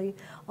continually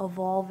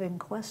evolving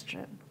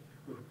question.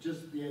 But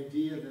just the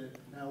idea that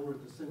now we're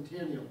at the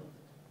centennial of it.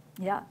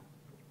 Yeah.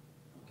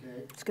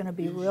 Okay. It's going to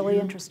be really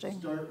interesting.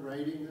 Did you start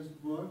writing this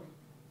book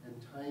and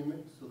time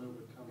it so that it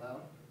would come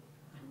out?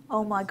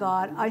 Oh my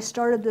God, I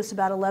started this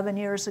about 11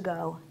 years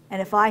ago,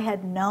 and if I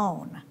had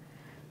known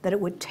that it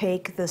would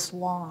take this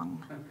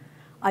long,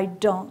 I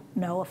don't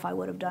know if I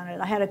would have done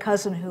it. I had a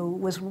cousin who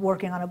was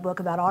working on a book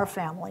about our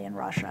family in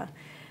Russia,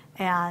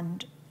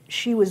 and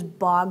she was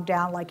bogged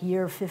down like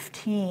year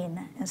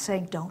 15 and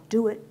saying, don't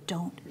do it,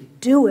 don't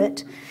do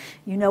it.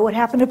 You know what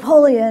happened to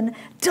Napoleon,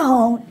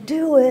 don't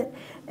do it.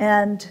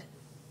 And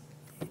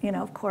you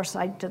know, of course,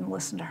 I didn't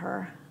listen to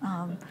her.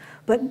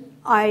 But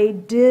I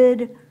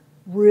did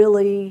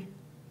really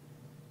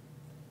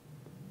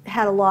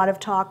had a lot of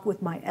talk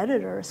with my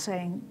editor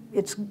saying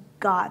it's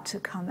got to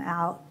come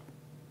out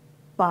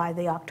by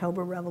the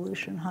October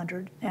Revolution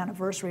 100th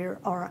anniversary,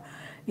 or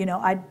you know,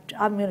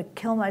 I'm going to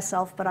kill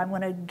myself, but I'm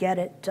going to get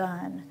it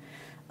done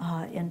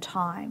in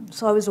time.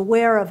 So I was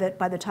aware of it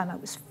by the time I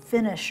was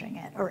finishing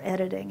it or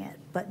editing it,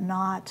 but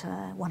not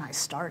when I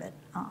started.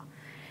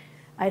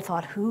 I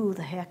thought, who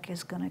the heck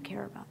is going to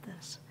care about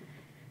this?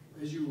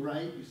 As you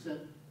write, you set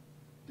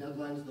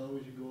deadlines though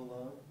as you go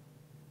along?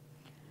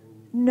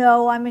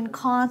 No, I'm in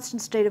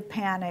constant state of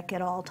panic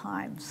at all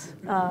times.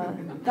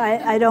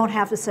 I don't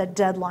have to set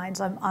deadlines.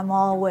 I'm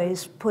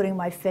always putting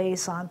my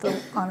face on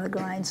the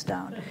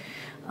grindstone.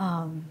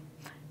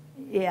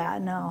 Yeah,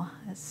 no,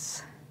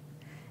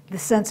 the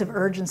sense of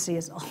urgency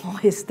is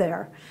always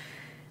there,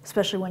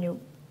 especially when you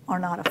are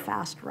not a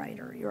fast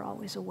writer. You're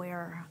always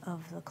aware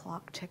of the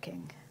clock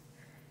ticking.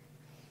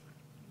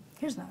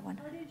 Here's another one.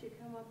 How did you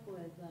come up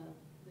with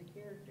the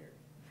character?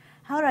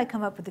 How did I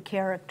come up with the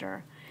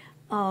character?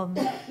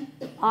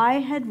 I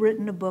had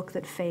written a book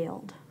that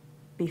failed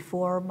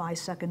before my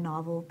second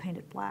novel,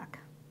 Painted Black.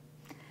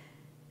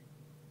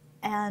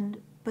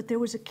 But there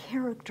was a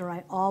character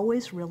I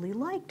always really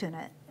liked in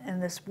it.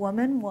 And this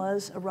woman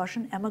was a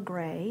Russian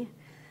emigre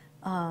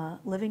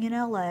living in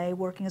LA,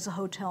 working as a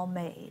hotel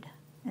maid.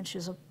 And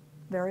she's a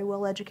very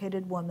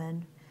well-educated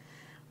woman.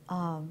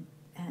 And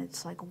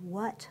it's like,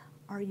 what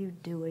are you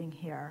doing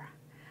here?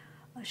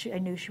 I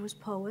knew she was a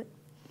poet.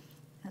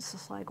 It's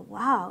just like,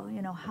 wow,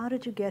 you know, how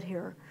did you get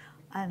here?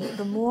 And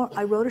the more,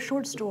 I wrote a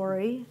short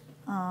story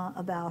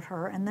about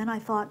her, and then I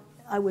thought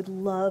I would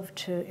love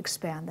to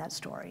expand that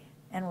story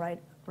and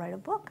write a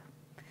book.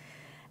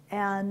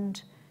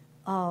 And,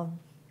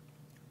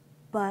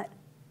 but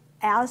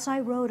as I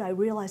wrote, I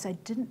realized I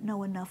didn't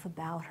know enough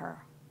about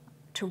her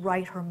to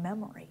write her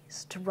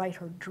memories, to write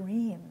her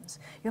dreams.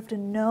 You have to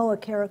know a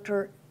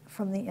character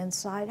from the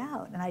inside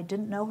out, and I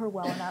didn't know her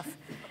well enough.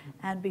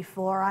 And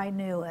before I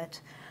knew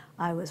it,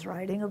 I was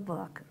writing a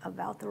book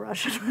about the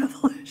Russian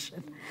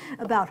Revolution,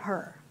 about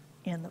her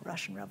in the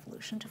Russian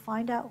Revolution, to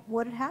find out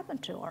what had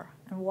happened to her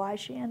and why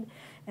she ended.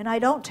 And I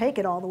don't take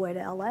it all the way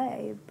to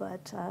LA,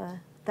 but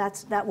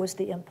that was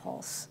the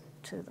impulse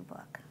to the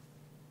book.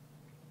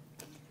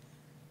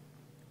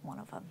 One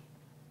of them.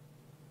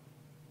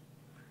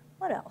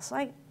 What else?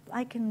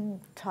 I can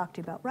talk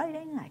to you about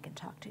writing, I can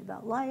talk to you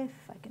about life,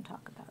 I can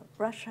talk about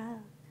Russia.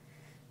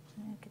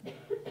 You can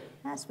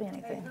ask me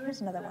anything.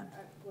 Here's another one.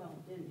 Well,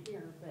 didn't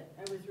hear, but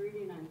I was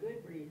reading on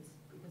Goodreads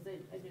because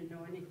I didn't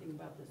know anything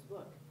about this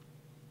book.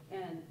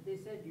 And they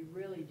said you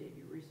really did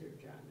your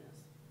research on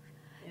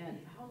this. And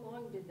how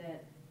long did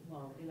that,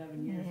 well,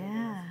 11 years I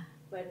guess.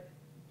 But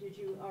did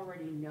you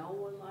already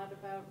know a lot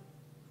about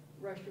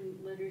Russian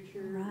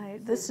literature?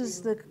 Right. This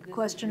is the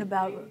question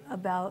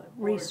about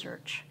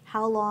research.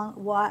 How long?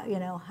 Why? You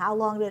know, how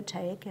long did it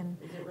take, and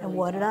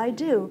what did I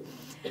do?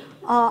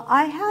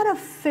 I had a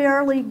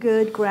fairly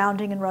good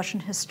grounding in Russian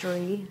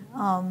history,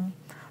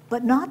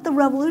 but not the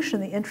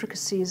revolution, the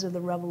intricacies of the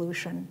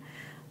revolution.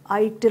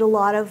 I did a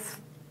lot of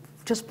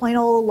just plain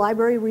old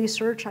library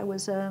research. I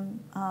was an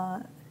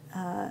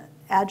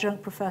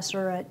adjunct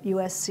professor at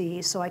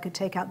USC, so I could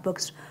take out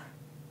books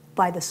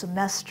by the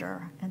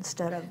semester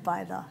instead of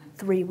by the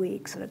 3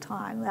 weeks at a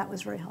time. That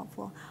was very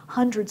helpful.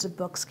 Hundreds of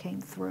books came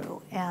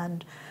through,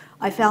 and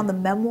I found the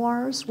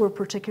memoirs were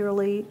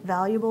particularly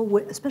valuable,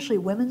 especially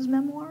women's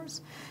memoirs,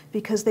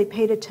 because they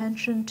paid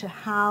attention to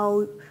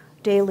how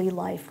daily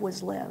life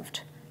was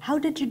lived. How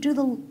did you do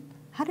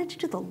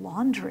the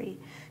laundry?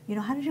 You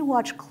know, how did you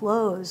wash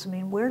clothes? I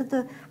mean,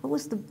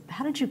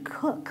 how did you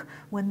cook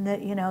when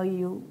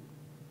you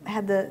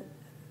had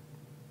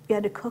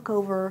to cook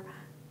over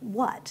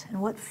what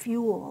and what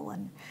fuel,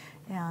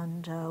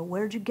 and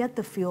where did you get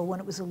the fuel when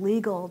it was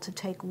illegal to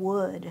take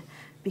wood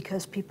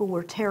because people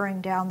were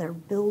tearing down their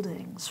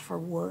buildings for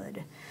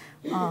wood.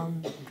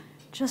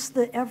 Just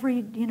the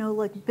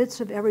like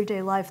bits of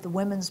everyday life. The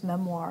women's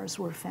memoirs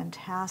were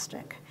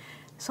fantastic.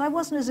 So I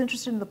wasn't as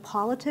interested in the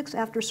politics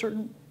after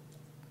certain,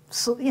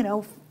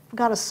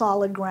 got a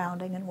solid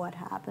grounding in what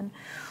happened.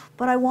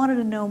 But I wanted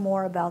to know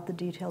more about the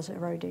details of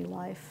everyday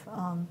life.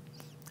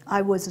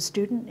 I was a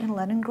student in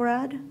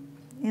Leningrad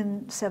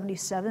in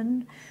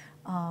 '77.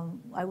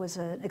 I was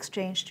an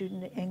exchange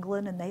student in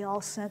England, and they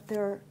all sent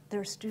their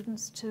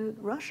students to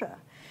Russia.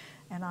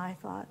 And I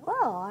thought,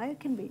 well, I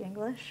can be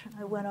English.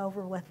 I went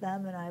over with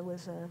them, and I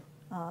was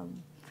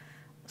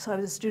so I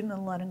was a student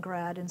in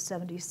Leningrad in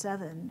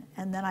 '77,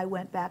 and then I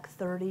went back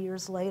 30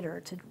 years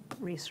later to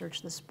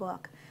research this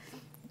book.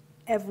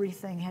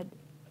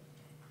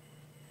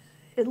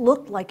 It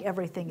looked like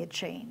everything had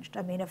changed.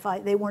 I mean,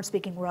 they weren't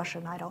speaking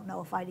Russian, I don't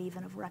know if I'd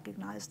even have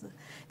recognized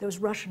there was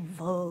Russian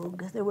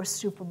Vogue, there were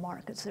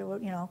supermarkets, there were,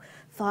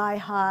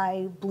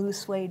 thigh-high blue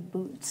suede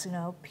boots,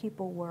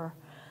 people were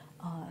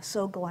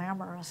so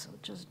glamorous,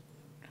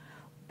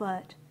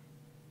 but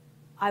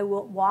I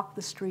walked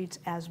the streets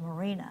as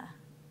Marina,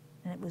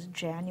 and it was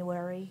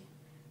January,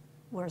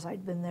 whereas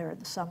I'd been there in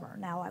the summer.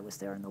 Now I was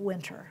there in the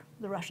winter.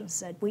 The Russians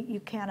said,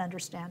 you can't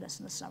understand us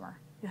in the summer.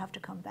 You have to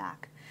come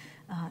back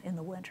in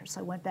the winter. So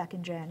I went back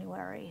in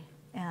January,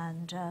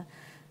 and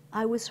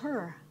I was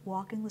her,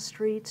 walking the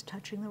streets,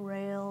 touching the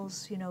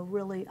rails,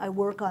 really, I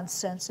work on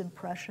sense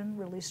impression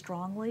really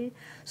strongly,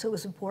 so it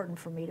was important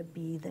for me to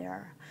be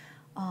there,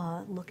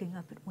 looking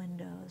up at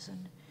windows.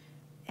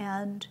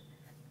 And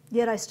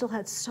yet I still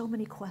had so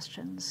many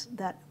questions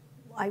that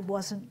I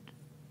wasn't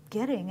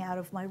getting out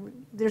of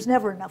there's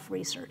never enough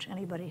research.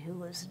 Anybody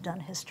who has done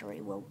history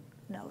will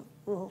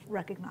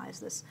recognize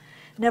this.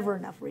 Never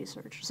enough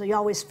research. So you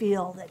always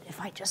feel that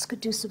if I just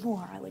could do some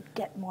more, I would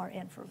get more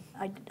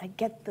I'd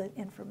get the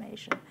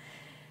information.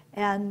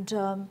 And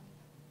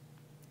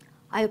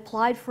I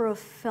applied for a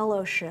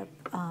fellowship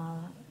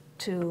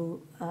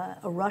to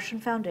a Russian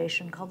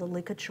foundation called the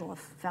Likachov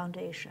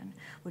Foundation,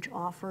 which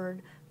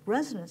offered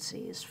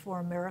residencies for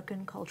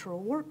American cultural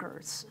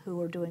workers who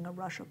were doing a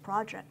Russia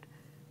project.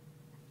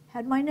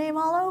 Had my name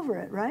all over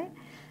it, right?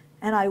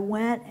 And I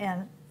went,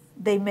 and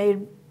they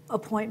made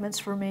appointments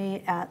for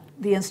me at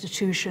the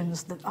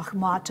institutions, the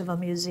Akhmatova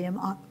Museum,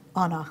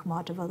 on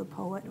Akhmatova, the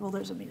poet. Well,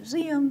 there's a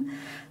museum,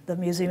 the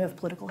Museum of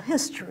Political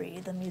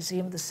History, the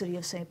Museum of the City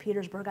of St.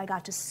 Petersburg. I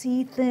got to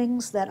see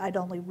things that I'd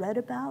only read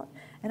about,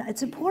 and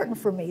it's important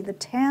for me. The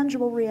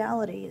tangible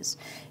reality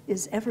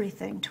is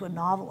everything to a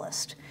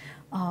novelist.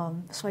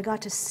 So I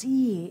got to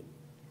see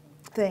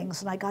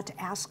things, and I got to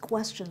ask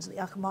questions at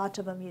the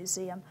Akhmatova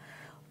Museum.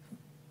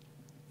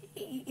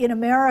 In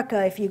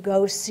America, if you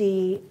go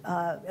see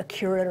a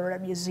curator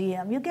at a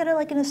museum, you get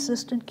like an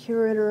assistant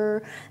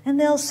curator, and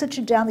they'll sit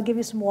you down, they'll give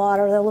you some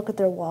water, they'll look at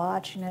their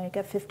watch, you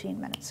get 15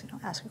 minutes,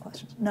 asking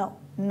questions. No,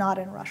 not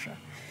in Russia.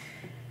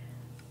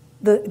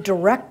 The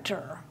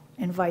director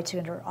invites you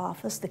into her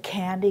office, the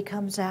candy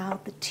comes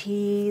out, the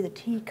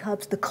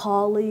teacups, the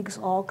colleagues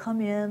all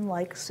come in,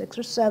 like 6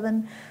 or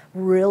 7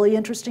 really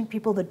interesting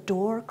people. The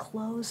door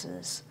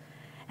closes,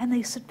 and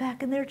they sit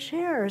back in their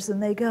chairs,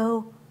 and they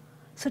go,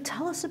 so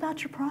tell us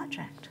about your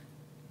project.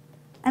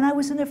 And I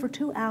was in there for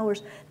 2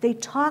 hours. They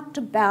talked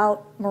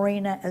about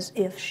Marina as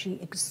if she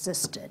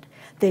existed.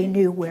 They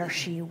knew where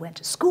she went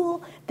to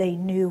school. They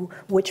knew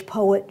which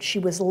poet she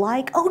was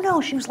like. Oh, no,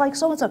 she was like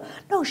so-and-so.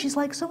 No, she's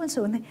like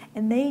so-and-so.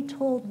 And they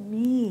told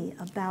me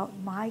about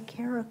my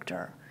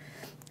character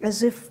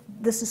as if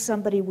this is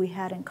somebody we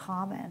had in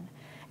common.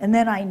 And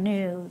then I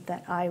knew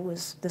that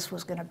this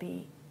was going to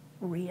be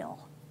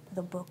real.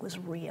 The book was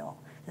real,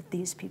 that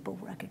these people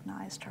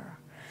recognized her.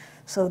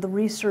 So the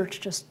research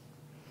just,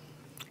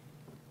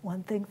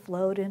 one thing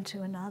flowed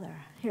into another.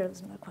 Here's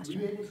another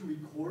question. Were you able to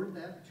record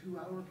that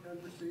 2-hour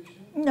conversation?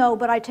 No,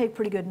 but I take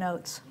pretty good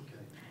notes.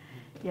 Okay.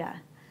 Yeah.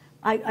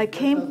 That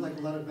sounds like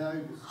a lot of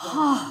valuable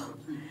stuff.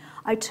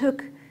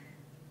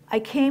 I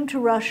came to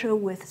Russia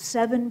with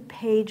 7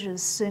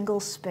 pages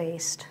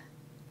single-spaced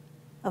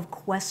of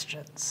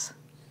questions,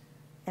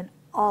 and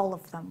all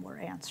of them were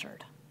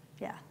answered.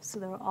 Yeah, so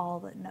they were all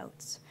the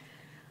notes.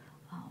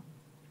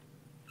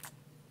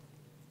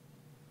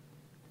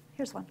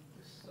 Here's one.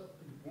 So,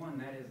 one,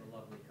 that is a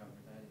lovely cover.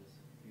 That is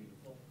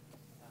beautiful.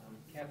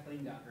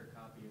 Kathleen got her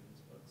copy of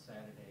this book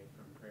Saturday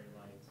from Prairie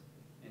Lights,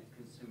 and it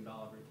consumed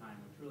all of her time,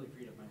 which really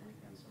freed up my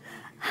weekend. So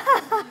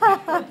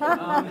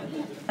thank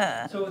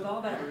you. So with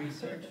all that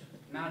research,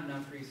 not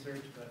enough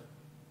research,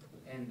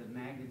 and the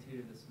magnitude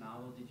of this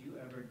novel, did you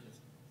ever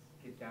just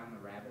get down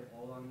the rabbit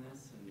hole on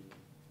this and did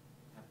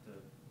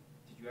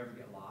you ever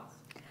get lost?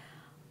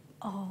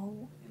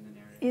 Oh, in the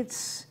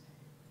narrative?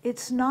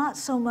 It's not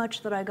so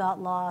much that I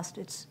got lost.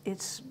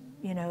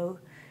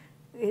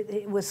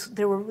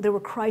 There were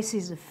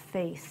crises of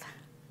faith.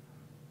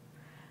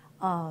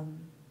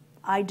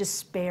 I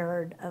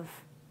despaired of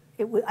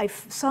it.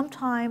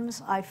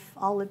 Sometimes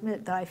I'll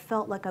admit that I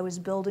felt like I was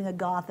building a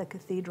Gothic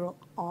cathedral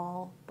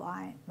all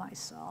by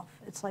myself.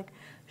 It's like,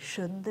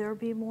 shouldn't there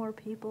be more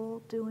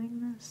people doing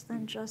this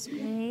than just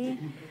me?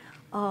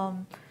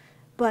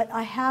 But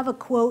I have a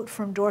quote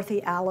from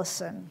Dorothy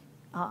Allison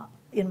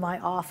in my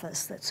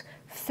office that's,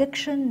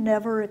 "Fiction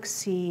never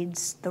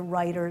exceeds the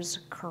writer's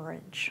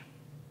courage."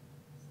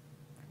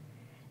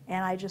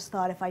 And I just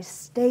thought, if I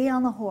stay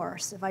on the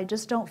horse, if I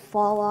just don't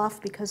fall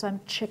off because I'm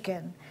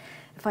chicken,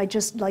 if I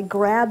just like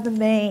grab the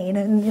mane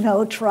and, you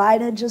know, try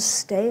to just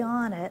stay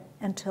on it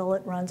until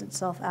it runs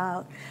itself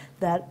out,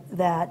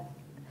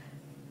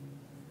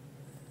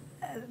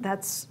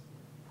 that's,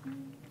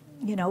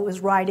 you know, it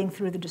was riding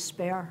through the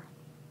despair.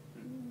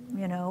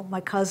 You know, my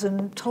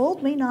cousin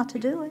told me not to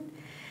do it.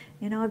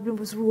 You know, I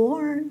was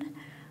warned.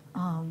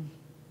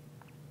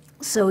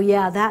 So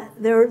yeah,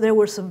 there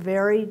were some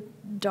very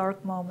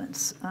dark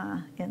moments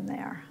in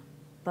there.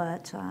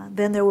 But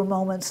then there were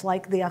moments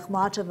like the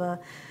Akhmatova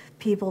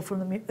people from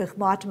the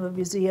Akhmatova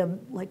Museum,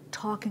 like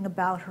talking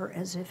about her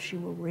as if she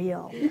were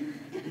real.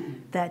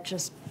 That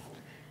just,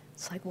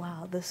 it's like,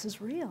 wow, this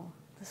is real.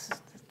 This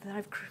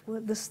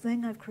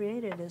thing I've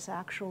created is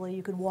actually,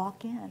 you can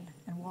walk in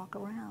and walk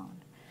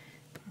around.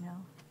 You know,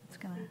 it's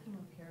gonna. Speaking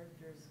of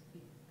characters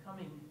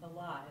becoming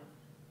alive,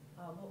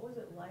 what was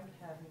it like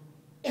having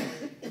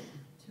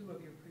two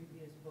of your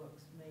previous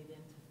books made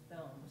into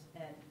films?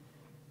 And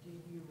do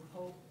you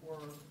hope or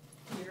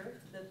fear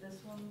that this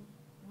one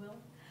will?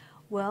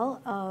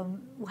 Well,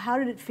 how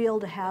did it feel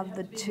to have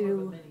the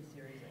two? Miniseries,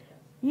 I guess.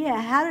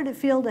 Yeah, how did it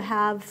feel to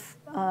have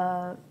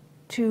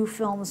two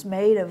films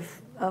made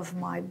of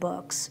my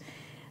books?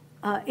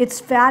 It's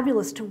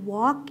fabulous to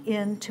walk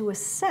into a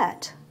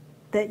set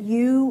that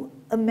you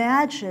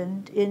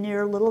imagined in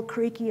your little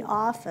creaky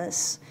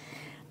office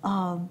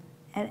and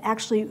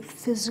actually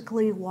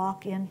physically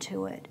walk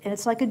into it. And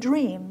it's like a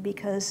dream,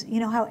 because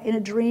you know how in a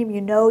dream you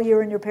know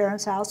you're in your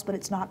parents' house, but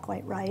it's not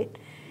quite right?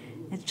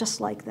 It's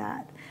just like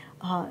that.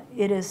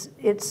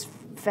 It's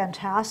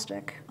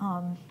fantastic.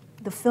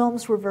 The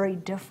films were very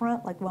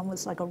different. Like one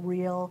was like a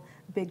real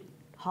big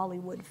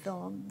Hollywood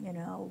film, you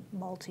know,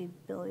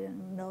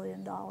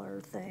 multi-million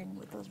thing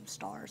with those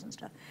stars and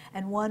stuff.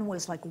 And one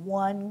was like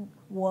one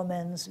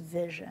woman's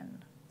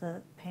vision,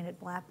 the Painted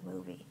Black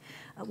movie,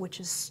 which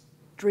is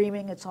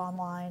streaming. It's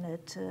online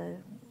at,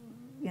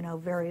 you know,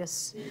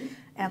 various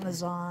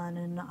Amazon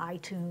and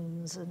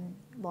iTunes and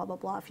blah, blah,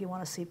 blah. If you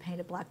want to see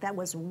Painted Black, that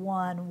was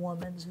one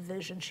woman's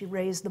vision. She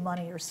raised the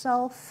money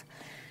herself.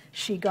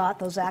 She got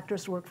those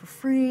actors to work for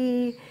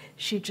free.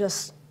 She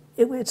just,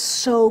 it's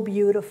so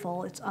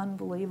beautiful. It's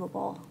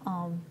unbelievable.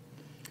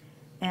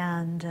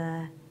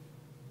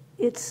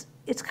 It's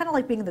kind of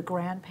like being the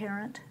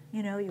grandparent.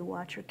 You know, you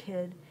watch your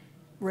kid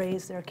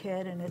raise their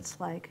kid, and it's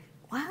like,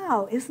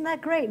 wow, isn't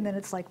that great? And then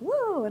it's like,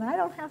 whoa, and I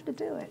don't have to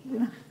do it. You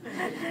know?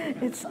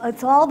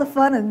 It's all the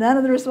fun and none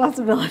of the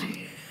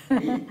responsibility.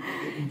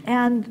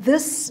 And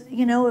this,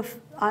 you know, if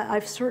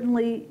I've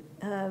certainly,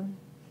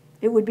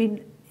 it would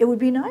be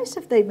nice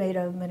if they made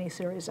a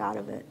miniseries out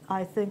of it.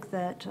 I think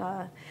that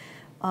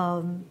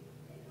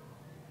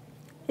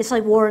it's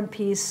like War and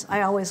Peace.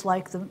 I always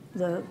like the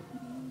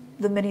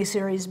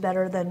miniseries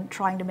better than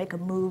trying to make a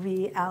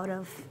movie out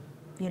of,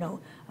 you know,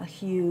 a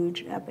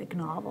huge epic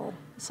novel.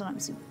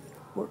 Sometimes it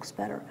works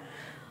better.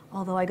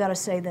 Although I got to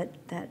say that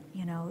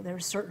you know,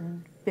 there's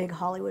certain big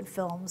Hollywood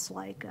films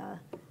like I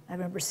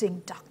remember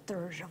seeing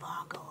Dr.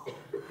 Zhivago.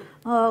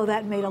 Oh,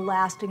 that made a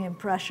lasting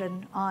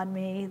impression on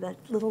me. That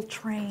little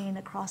train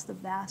across the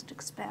vast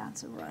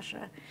expanse of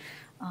Russia.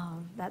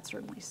 That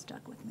certainly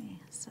stuck with me.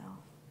 So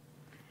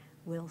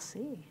we'll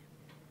see.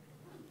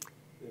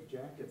 The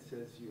jacket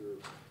says you're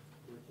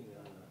working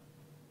on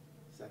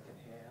the second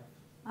half.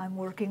 I'm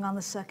working on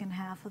the second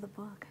half of the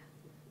book.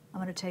 I'm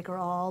going to take her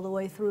all the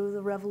way through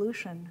the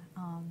revolution.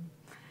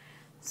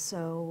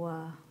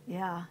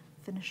 Yeah,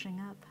 finishing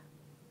up.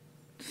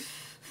 Is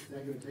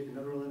that going to take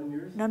another 11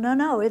 years?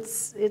 No.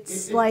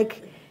 It's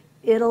like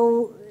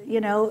it'll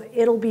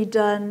be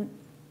done.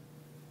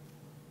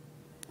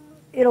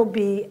 It'll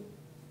be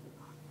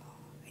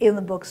in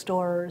the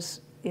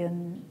bookstores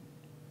in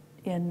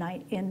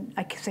I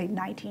could say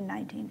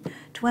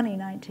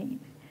 2019.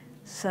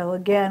 So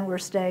again, we're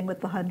staying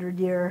with the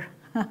 100-year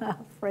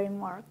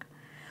framework.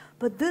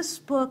 But this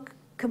book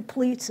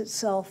completes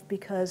itself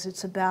because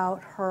it's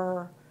about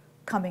her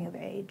coming of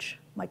age,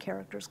 my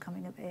character's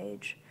coming of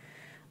age.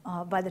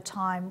 By the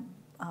time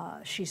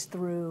she's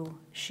through,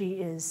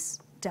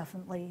 she's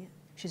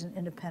an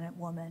independent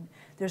woman.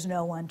 There's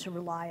no one to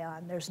rely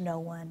on. There's no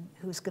one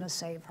who's going to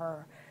save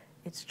her.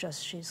 It's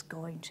just she's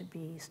going to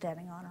be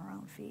standing on her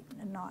own feet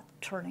and not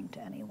turning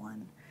to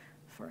anyone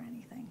for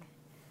anything.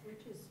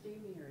 Which is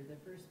steamier, the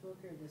first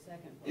book or the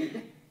second book?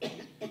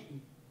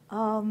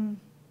 Or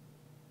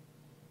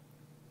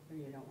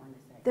you don't want to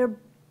say?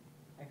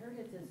 I heard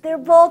it's They're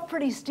both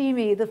pretty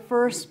steamy. The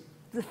first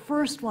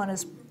one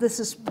is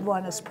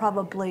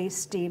probably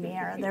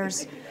steamier.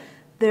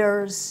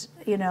 There's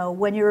you know,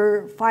 when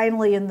you're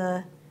finally in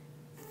the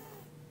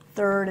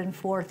third and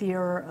fourth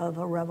year of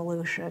a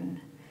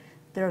revolution,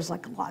 there's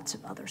like lots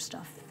of other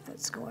stuff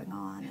that's going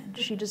on, and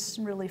she just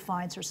really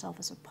finds herself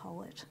as a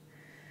poet.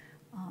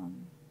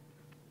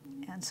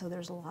 And so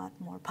there's a lot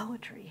more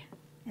poetry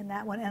in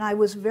that one. And I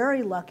was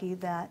very lucky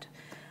that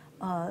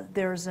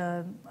there's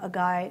a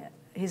guy,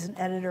 he's an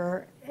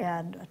editor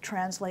and a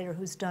translator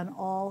who's done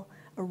all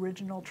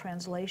original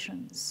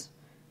translations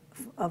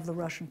of the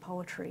Russian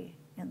poetry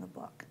in the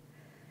book.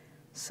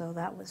 So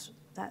that was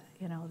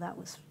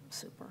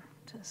super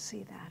to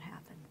see that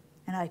happen.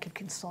 And I could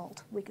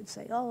consult. We could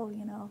say, oh,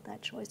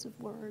 that choice of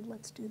word,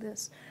 let's do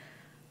this.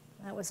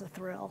 That was a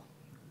thrill.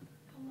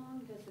 How long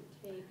does it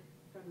take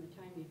from the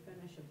time you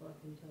finish a book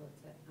until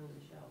it's on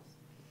the shelves?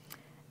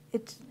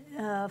 It's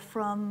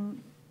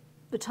from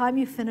the time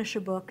you finish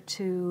a book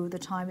to the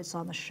time it's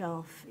on the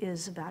shelf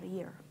is about a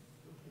year.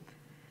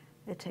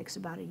 It takes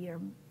about a year.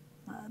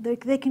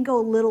 They can go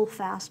a little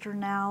faster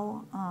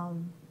now.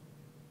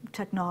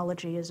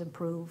 Technology has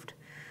improved,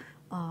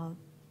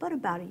 but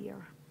about a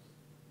year.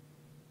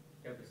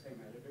 You have the same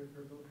editor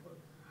for both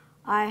books?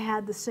 I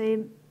had the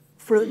same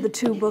for the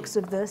 2 books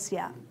of this,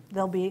 yeah.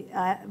 They'll be,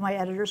 my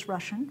editor's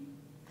Russian.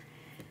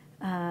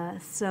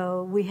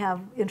 So we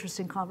have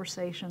interesting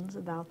conversations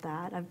about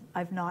that.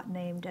 I've not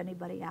named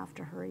anybody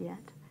after her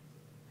yet.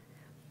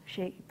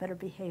 She better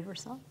behave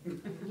herself.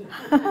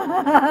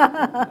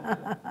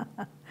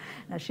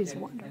 No, she's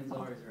wonderful. Ken's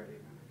always ready,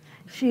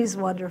 huh? She's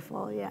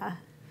wonderful, yeah.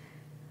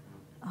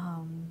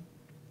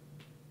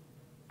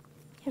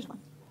 Here's one.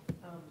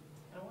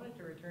 I wanted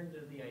to return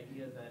to the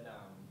idea that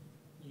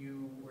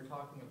you were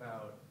talking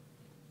about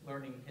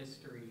learning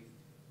history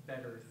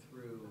better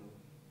through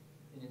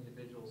an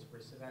individual's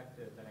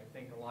perspective, and I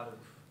think a lot of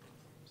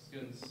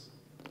students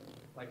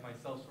like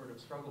myself sort of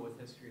struggle with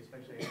history,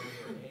 especially at a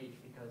younger age,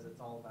 because it's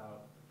all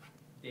about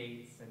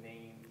dates and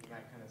names and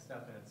that kind of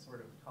stuff, and it's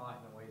sort of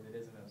taught in a way that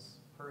isn't as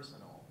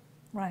personal.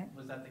 Right.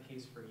 Was that the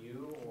case for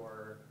you,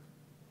 or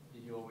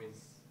did you always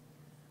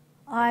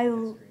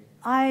history?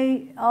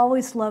 I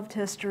always loved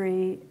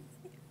history.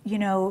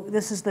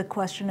 This is the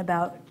question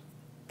about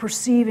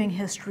perceiving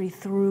history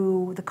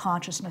through the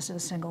consciousness of a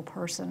single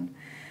person.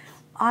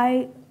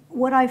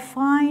 What I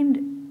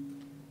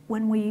find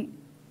when we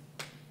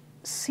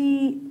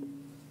see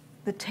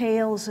the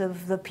tales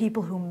of the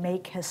people who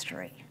make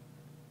history,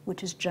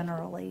 which is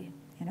generally,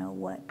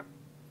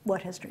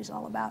 what history is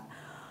all about,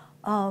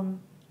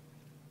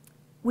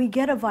 we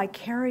get a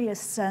vicarious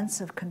sense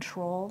of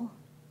control.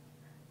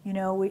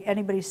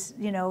 Anybody,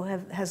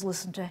 has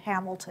listened to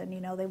Hamilton,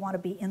 they want to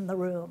be in the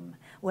room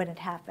when it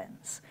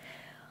happens.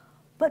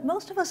 But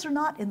most of us are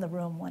not in the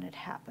room when it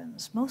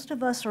happens. Most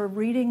of us are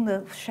reading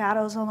the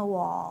shadows on the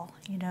wall,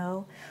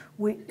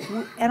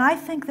 and I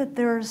think that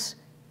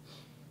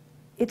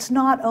it's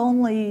not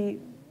only,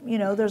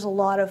 there's a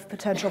lot of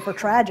potential for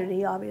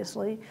tragedy,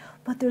 obviously,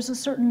 but there's a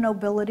certain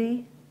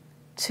nobility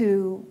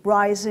to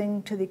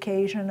rising to the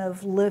occasion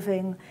of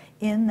living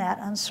in that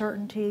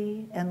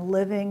uncertainty and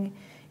living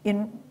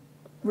in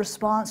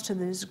response to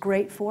these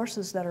great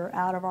forces that are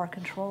out of our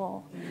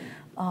control.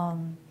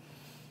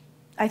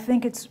 I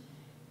think it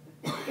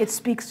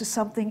speaks to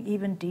something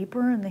even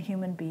deeper in the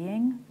human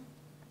being,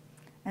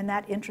 and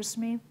that interests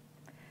me.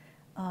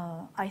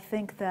 I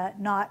think that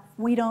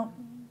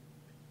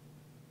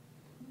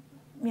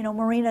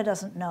Marina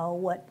doesn't know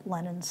what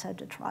Lenin said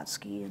to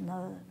Trotsky in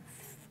the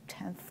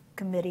 10th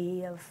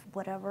committee of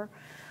whatever,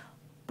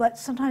 but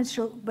sometimes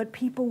but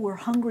people were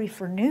hungry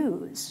for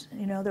news.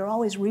 They're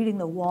always reading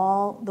the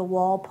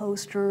wall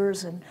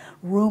posters and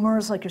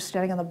rumors, like you're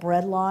standing on the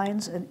bread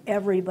lines, and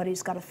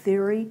everybody's got a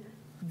theory,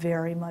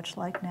 very much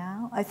like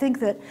now. I think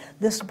that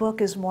this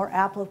book is more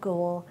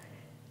applicable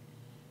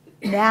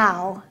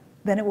now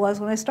than it was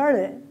when I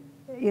started.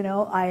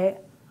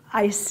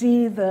 I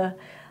see the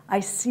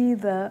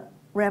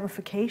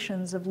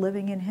ramifications of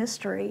living in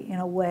history in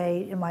a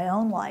way in my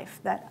own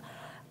life that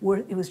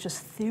it was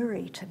just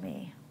theory to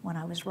me when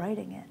I was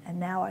writing it, and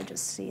now I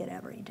just see it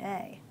every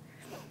day.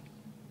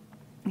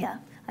 Yeah,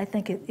 I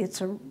think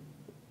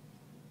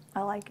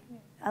I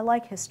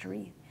like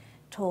history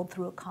told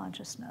through a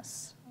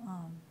consciousness,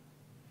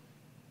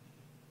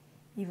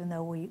 even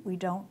though we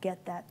don't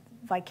get that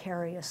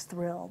vicarious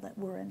thrill that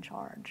we're in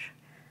charge.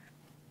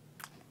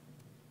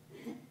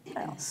 What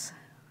else?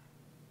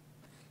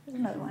 There's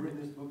another one. Could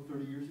you have written this book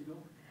 30 years ago?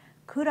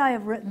 Could I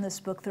have written this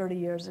book 30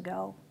 years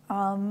ago?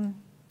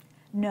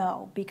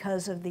 No,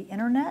 because of the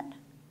internet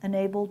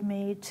enabled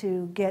me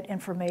to get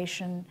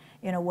information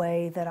in a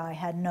way that I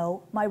had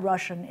my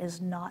Russian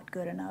is not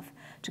good enough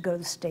to go to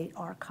the state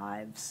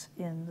archives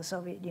in the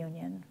Soviet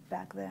Union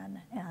back then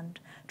and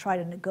try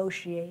to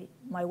negotiate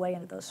my way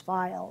into those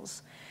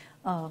files.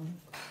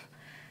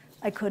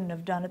 I couldn't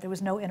have done it. There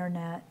was no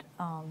internet.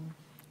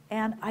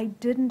 And I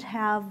didn't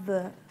have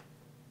the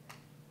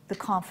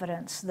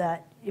confidence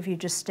that if you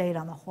just stayed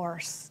on the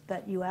horse,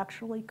 that you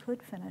actually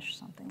could finish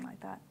something like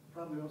that.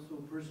 Probably also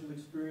personal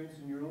experience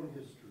in your own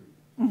history.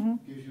 Mm-hmm.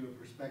 Gives you a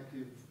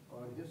perspective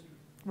on history.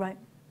 Right.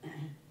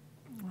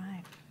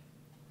 Right.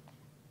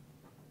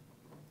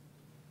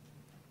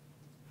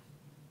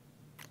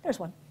 There's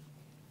one.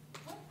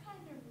 What kind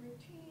of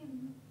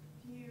routine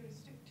do you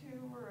stick to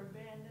or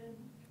abandon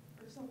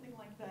or something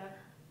like that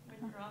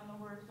when you're on the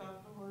horse,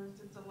 off the horse?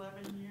 It's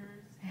 11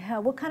 years. Yeah,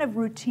 what kind of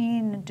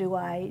routine do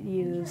I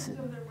use? In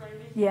terms of the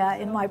writing Yeah,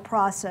 in my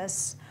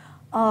process.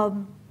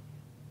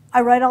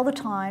 I write all the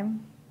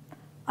time.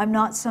 I'm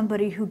not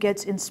somebody who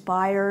gets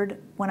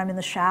inspired when I'm in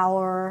the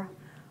shower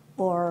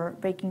or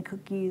baking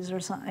cookies or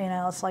something, you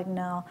know, it's like,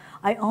 no.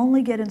 I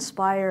only get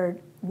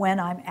inspired when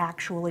I'm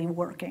actually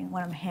working,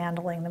 when I'm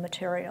handling the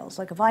materials.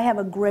 Like if I have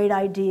a great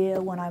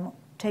idea when I'm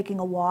taking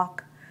a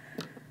walk,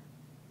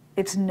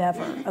 it's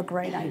never a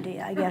great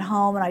idea. I get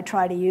home and I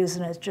try to use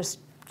it and it's just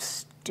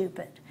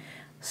stupid.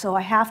 So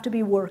I have to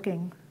be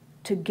working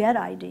to get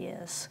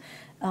ideas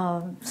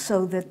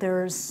so that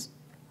there's,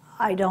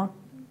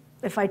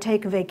 if I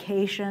take a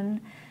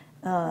vacation,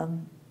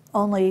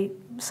 only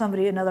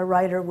somebody, another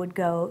writer would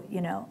go,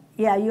 you know,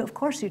 yeah, of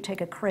course you take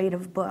a crate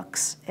of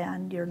books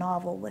and your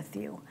novel with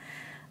you.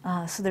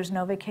 So there's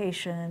no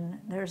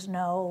vacation, there's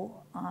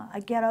no, I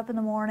get up in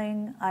the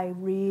morning, I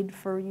read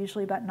for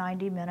usually about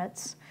 90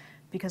 minutes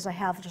because I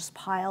have just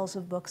piles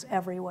of books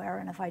everywhere,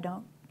 and if I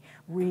don't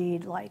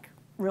read like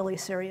really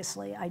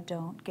seriously, I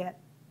can't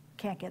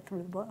get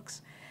through the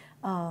books.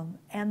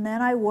 And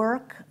then I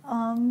work,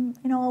 you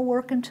know, I'll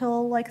work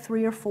until like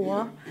 3 or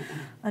 4,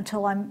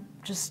 until I'm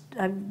just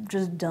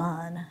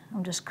done,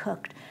 I'm just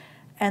cooked.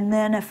 And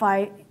then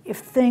if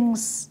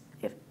things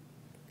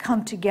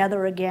come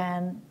together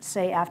again,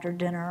 say after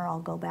dinner,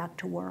 I'll go back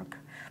to work.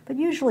 But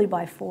usually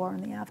by 4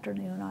 in the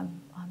afternoon,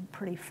 I'm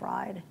pretty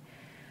fried.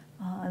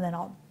 And then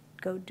I'll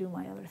go do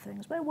my other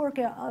things. But I work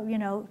out, you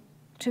know,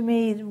 to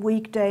me,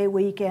 weekday,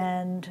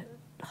 weekend,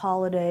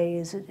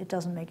 holidays, it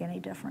doesn't make any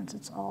difference.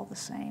 It's all the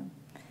same.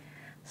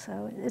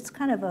 So it's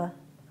kind of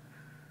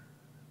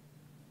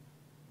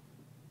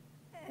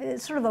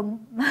it's sort of a,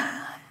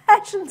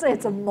 I shouldn't say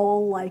it's a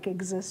mole-like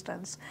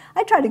existence.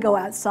 I try to go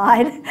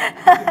outside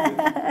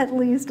at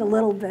least a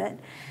little bit.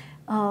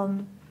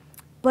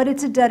 But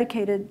it's a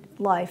dedicated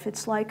life.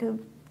 It's like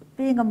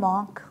being a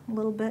monk a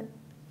little bit.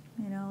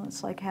 You know,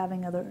 it's like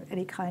having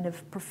any kind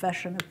of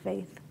profession of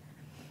faith.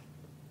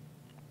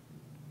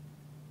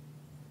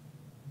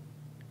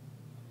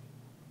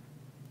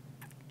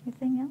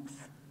 Anything else?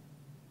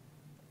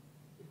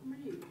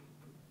 Do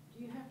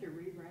you have to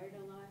rewrite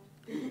a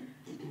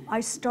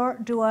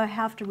lot? Do I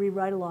have to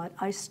rewrite a lot?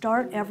 I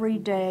start every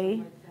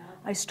day.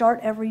 I start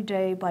every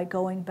day by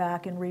going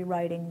back and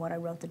rewriting what I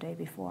wrote the day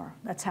before.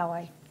 That's how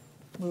I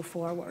move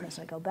forward, as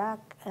I go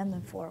back and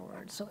then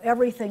forward. So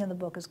everything in the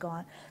book has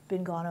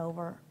been gone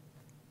over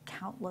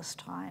countless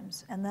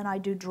times. And then I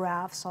do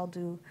drafts. I'll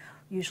do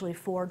usually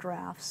 4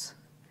 drafts.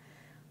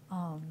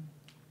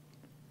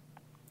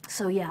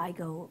 So yeah, I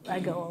go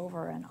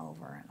over and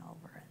over and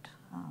over it.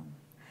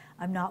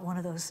 I'm not one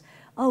of those,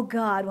 oh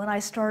God, when I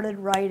started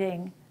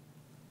writing,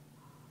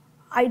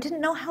 I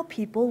didn't know how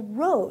people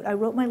wrote. I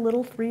wrote my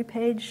little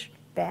 3-page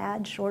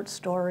bad short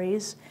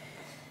stories.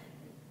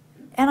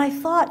 And I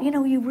thought, you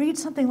know, you read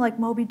something like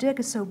Moby Dick,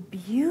 it's so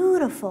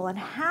beautiful, and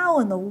how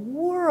in the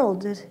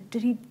world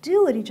did he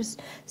do it? He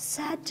just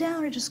sat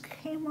down, it just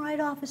came right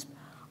off his...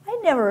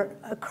 It never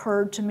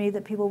occurred to me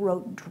that people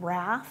wrote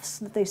drafts,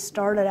 that they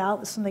started out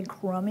with something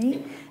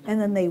crummy, and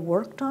then they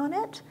worked on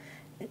it.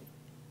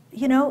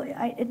 You know,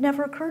 it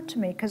never occurred to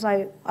me, because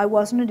I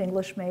wasn't an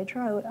English major.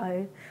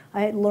 I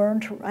had to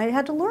learn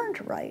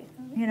to write,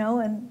 you know,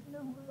 and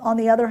on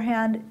the other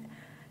hand,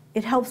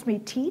 it helps me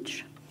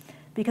teach,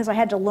 because I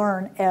had to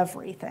learn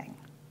everything.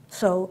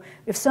 So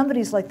if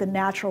somebody's like the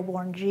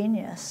natural-born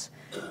genius,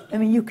 I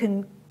mean, you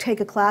can take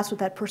a class with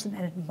that person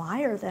and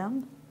admire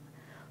them,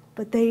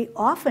 but they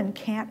often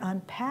can't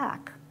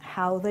unpack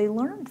how they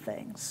learned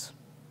things.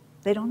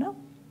 They don't know.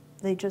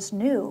 They just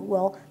knew.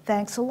 Well,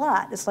 thanks a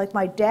lot. It's like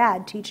my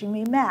dad teaching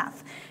me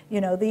math, you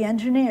know, the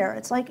engineer.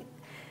 It's like,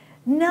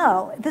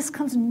 no, this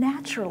comes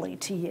naturally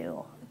to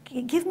you.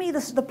 Give me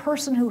the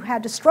person who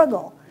had to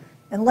struggle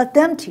and let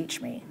them teach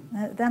me.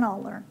 Then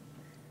I'll learn.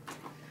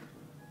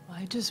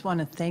 I just want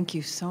to thank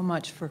you so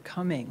much for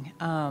coming.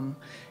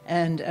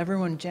 And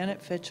everyone,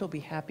 Janet Fitch will be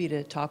happy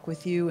to talk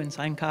with you and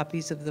sign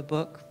copies of the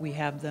book. We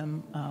have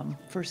them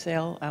for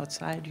sale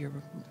outside. You're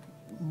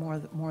more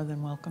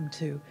than welcome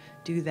to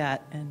do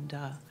that. And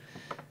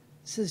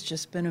this has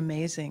just been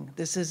amazing.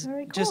 This is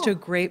just a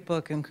great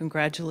book, and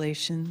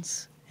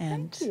congratulations.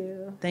 And Thank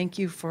you. Thank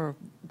you for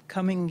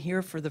coming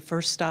here for the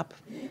first stop.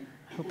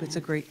 I hope it's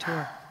a great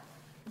tour.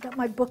 Got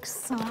my book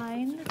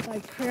signed by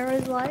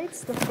Prairie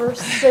Lights, the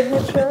first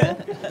signature.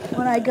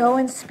 When I go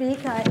and speak,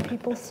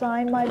 people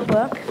sign my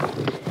book.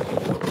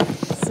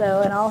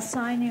 So, and I'll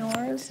sign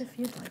yours if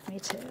you'd like me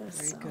to. Very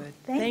So, good.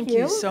 Thank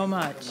you so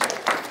much.